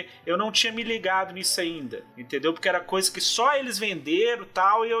 porque eu não tinha me ligado nisso ainda, entendeu? Porque era coisa que só eles venderam e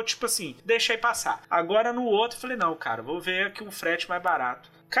tal, e eu, tipo assim, deixei passar. Agora no outro, eu falei, não, cara, vou ver aqui um frete mais barato.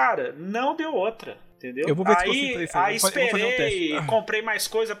 Cara, não deu outra. Entendeu? Eu vou ver se aí esperei, comprei mais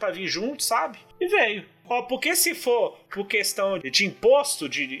coisa pra vir junto, sabe? E veio. Ó, porque se for por questão de imposto,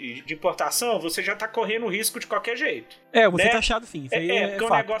 de importação, você já tá correndo risco de qualquer jeito. Você tá achado sim. Isso aí porque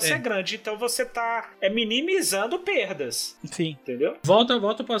fato. O negócio é grande, então você tá minimizando perdas. Sim. Entendeu?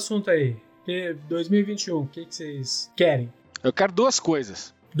 Volta pro assunto aí. 2021, o que vocês querem? Eu quero duas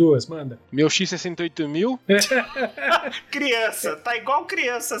coisas. Duas, manda. Meu X68000. Criança, tá igual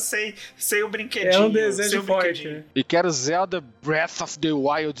criança sem o brinquedinho. É um desejo forte, né? E quero Zelda Breath of the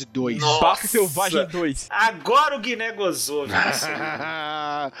Wild 2. Parque Selvagem 2. Agora o Guiné gozou, viu?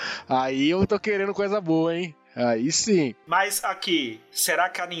 Aí eu tô querendo coisa boa, hein? Aí sim. Mas aqui, será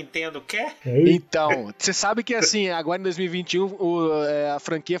que a Nintendo quer? Então, você sabe que assim, agora em 2021 a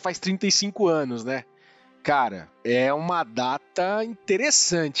franquia faz 35 anos, né? Cara, é uma data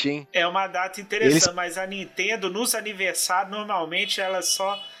interessante, hein? É uma data interessante, mas a Nintendo, nos aniversários, normalmente ela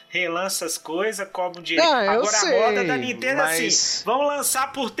só relança as coisas, cobra um dinheiro. Agora a moda da Nintendo é assim, vão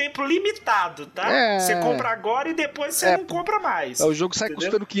lançar por tempo limitado, tá? Você compra agora e depois você não compra mais. O jogo sai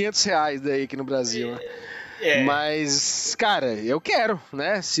custando R$500 daí aqui no Brasil, né? Mas, cara, eu quero,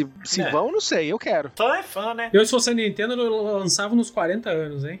 né? Se vão, não sei, eu quero. Fã é fã, né? Eu, se fosse a Nintendo, eu lançava nos 40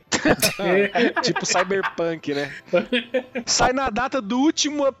 anos, hein? Tipo Cyberpunk, né? Sai na data do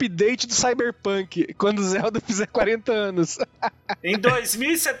último update do Cyberpunk, quando o Zelda fizer 40 anos. Em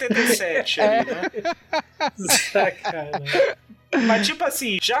 2077, ali, né? Sacanagem. Mas tipo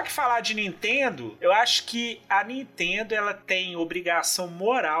assim, já que falar de Nintendo, eu acho que a Nintendo ela tem obrigação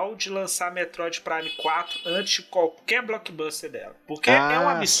moral de lançar Metroid Prime 4 antes de qualquer blockbuster dela. Porque é um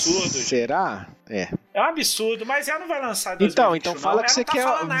absurdo. Será? É um absurdo, mas ela não vai lançar em 2021, então fala que você quer.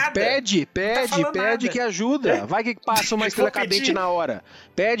 Pede que ajuda. Vai que passa uma estrela cadente na hora.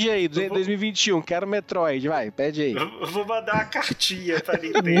 Pede aí, 2021, quero Metroid, vai, pede aí. Eu vou mandar uma cartinha pra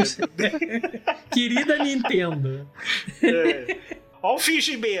Nintendo. Querida Nintendo. Olha o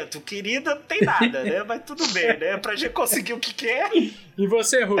fingimento, querida não tem nada, né? Mas tudo bem, né? Pra gente conseguir o que quer. E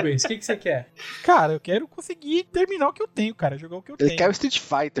você, Rubens, o que você quer? Cara, eu quero conseguir terminar o que eu tenho, cara. Jogar o que eu tenho. Ele quer o Street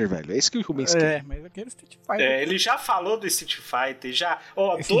Fighter, velho. É isso que o Rubens quer. Mas eu quero Street Fighter. Ele já falou do Street Fighter, já.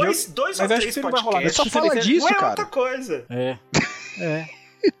 Ó, dois ou três podcasts. Mas só fala disso, cara. Não é outra coisa.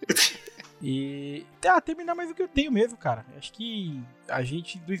 E terminar mais o que eu tenho mesmo, cara. Acho que a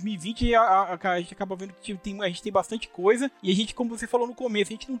gente, em 2020, a gente acaba vendo que a gente tem bastante coisa. E a gente, como você falou no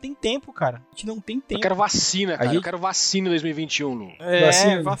começo, a gente não tem tempo, cara. A gente não tem tempo. Eu quero vacina, cara. Eu quero vacina em 2021, Lu.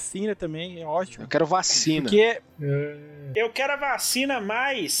 Vacina também, é ótimo. Eu quero vacina. Porque eu quero a vacina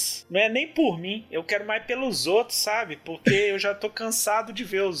mais, não é nem por mim, eu quero mais pelos outros, sabe? Porque eu já tô cansado de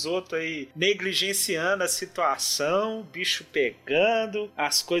ver os outros aí negligenciando a situação, bicho pegando,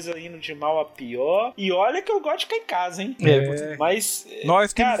 as coisas indo de mal a pior. E olha que eu gosto de ficar em casa, hein? Mas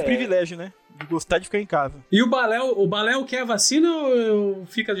nós temos esse privilégio, né? De gostar de ficar em casa. E o Baléu quer a vacina ou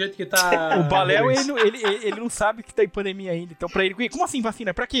fica do jeito que tá? O Baléu, ele não sabe que tá em pandemia ainda. Então pra ele, como assim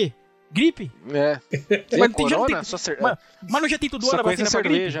vacina? Pra quê? Gripe? Mas corona? Mas não já tem tudo ano a vacina pra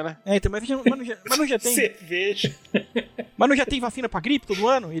cerveja, gripe? Né? Então, mas não já tem. Cerveja. Mas não já tem vacina pra gripe todo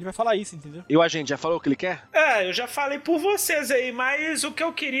ano? Ele vai falar isso, entendeu? E o agente já falou o que ele quer? Eu já falei por vocês aí, mas o que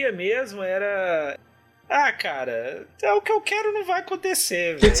eu queria mesmo era... cara, o que eu quero não vai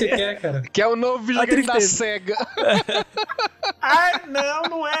acontecer, velho. O que você quer, cara? Que é o novo videogame da SEGA.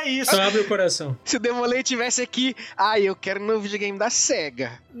 Não é isso. Só abre o coração. Se o Demolay tivesse aqui, eu quero um novo videogame da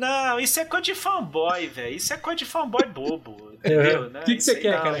SEGA. Não, isso é coisa de fanboy, velho. Isso é coisa de fanboy bobo. Entendeu? Né? O que você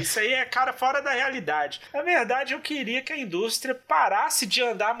quer, cara? Isso aí é, cara, fora da realidade. Na verdade, eu queria que a indústria parasse de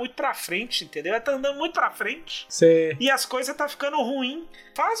andar muito pra frente, entendeu? Ela tá andando muito pra frente. E as coisas tá ficando ruim.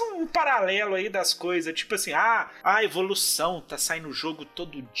 Faz um paralelo aí das coisas, tipo assim, a evolução, tá saindo jogo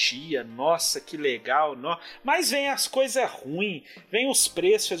todo dia, nossa, que legal, mas vem as coisas ruins, vem os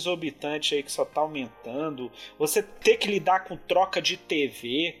preços exorbitantes aí que só tá aumentando, você ter que lidar com troca de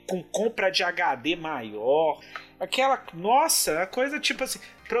TV, com compra de HD maior, a coisa tipo assim,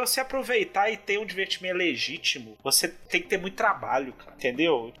 pra você aproveitar e ter um divertimento legítimo, você tem que ter muito trabalho, cara,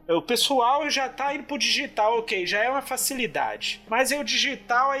 entendeu? O pessoal já tá indo pro digital, ok, já é uma facilidade, mas o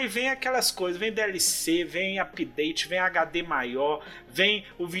digital aí vem aquelas coisas, vem DLC, vem update, vem HD maior, vem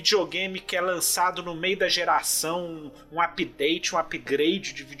o videogame que é lançado no meio da geração, um update, um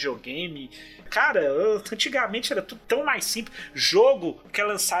upgrade de videogame. Cara, antigamente era tudo tão mais simples. Jogo que é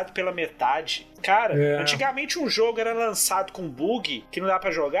lançado pela metade. Cara, antigamente um jogo era lançado com bug que não dá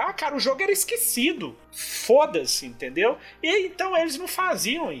pra jogar. Cara, o jogo era esquecido. Foda-se, entendeu? E então eles não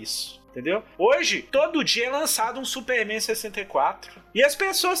faziam isso. Entendeu? Hoje, todo dia é lançado um Superman 64. E as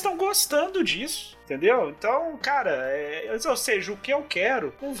pessoas estão gostando disso. Entendeu? Então, cara, ou seja, o que eu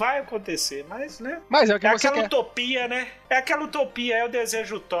quero não vai acontecer. Mas, né? Mas é o que você aquela quer. Utopia, né? É aquela utopia, é o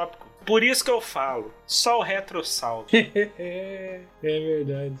desejo utópico. Por isso que eu falo, só o retro salve. É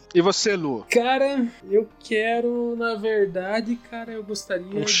verdade. E você, Lu? Cara, eu quero, na verdade, cara, eu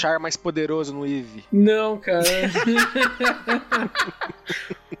gostaria... Um char mais poderoso no Eevee. Não, cara.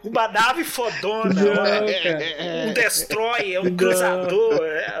 Uma nave fodona, um destroyer, um cruzador.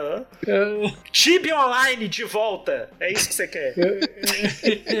 Tibia Online de volta. É isso que você quer.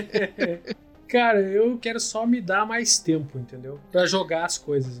 Cara, eu quero só me dar mais tempo, entendeu? Pra jogar as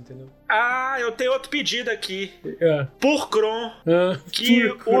coisas, entendeu? Eu tenho outro pedido aqui. Por Cron. Que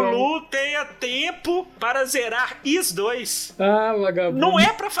o Lu tenha tempo para zerar Is 2. Vagabundo. Não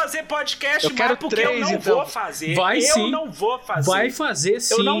é pra fazer podcast mais, porque 3, eu não vou fazer. Sim. Não vou fazer. Vai fazer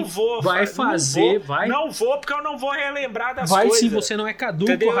sim. Eu não vou. Vai fazer, vai. Não vou, porque eu não vou relembrar das coisas. Vai sim, você não é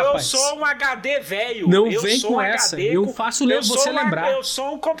caduco, entendeu? rapaz. Eu sou um HD velho. Não vem com essa. Eu faço você lembrar. Eu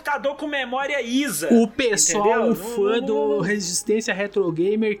sou um computador com memória ISA. O pessoal, o fã do Resistência Retro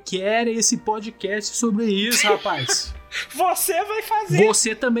Gamer quer esse podcast sobre isso, rapaz. Você vai fazer.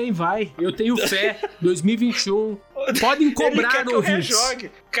 Você também vai. Eu tenho fé. 2021. Podem cobrar no vídeo.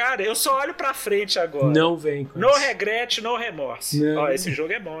 Cara, eu só olho pra frente agora. Não vem com No regret, no remorso. Ó, esse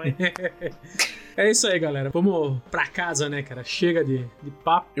jogo é bom, hein? É isso aí, galera. Vamos pra casa, né, cara? Chega de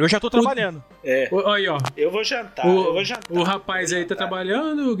papo. Eu já tô trabalhando. Aí, ó. Eu vou jantar, O rapaz aí tá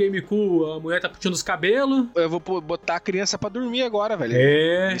trabalhando, o Game Cool, a mulher tá puxando os cabelos. Eu vou botar a criança pra dormir agora, velho.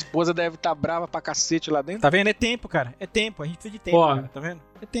 Minha esposa deve estar brava pra cacete lá dentro. Tá vendo? É tempo, cara. É tempo. A gente precisa de tempo, cara. Tá vendo?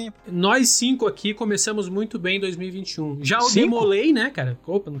 É tempo. Nós 5 aqui começamos muito bem em 2021. Já o Demolei, né, cara?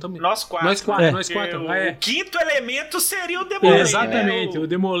 Opa, não estamos... Nós 4. Nós 4. O quinto elemento seria o Demolei. Exatamente, o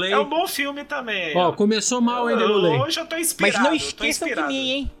Demolei. É um bom filme também. Ó, começou mal, hein, Demolei. Hoje eu tô inspirado. Mas não esqueçam de mim,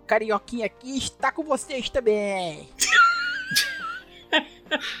 hein? Carioquinha aqui está com vocês também.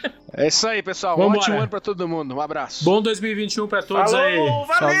 É isso aí, pessoal. Um ótimo ano pra todo mundo. Um abraço. Bom 2021 pra todos. Falou, aí.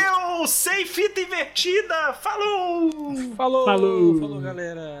 Valeu! Sem fita invertida. Falou! Falou,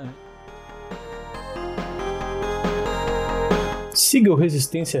 galera. Siga o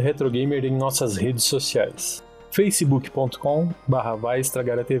Resistência Retro Gamer em nossas redes sociais.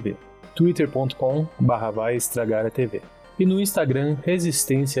 facebook.com/vaestragaratv, twitter.com/vaestragaratv e no Instagram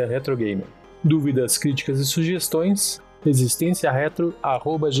Resistência Retro Gamer. Dúvidas, críticas e sugestões?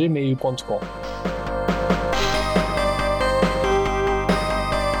 resistenciaretro@gmail.com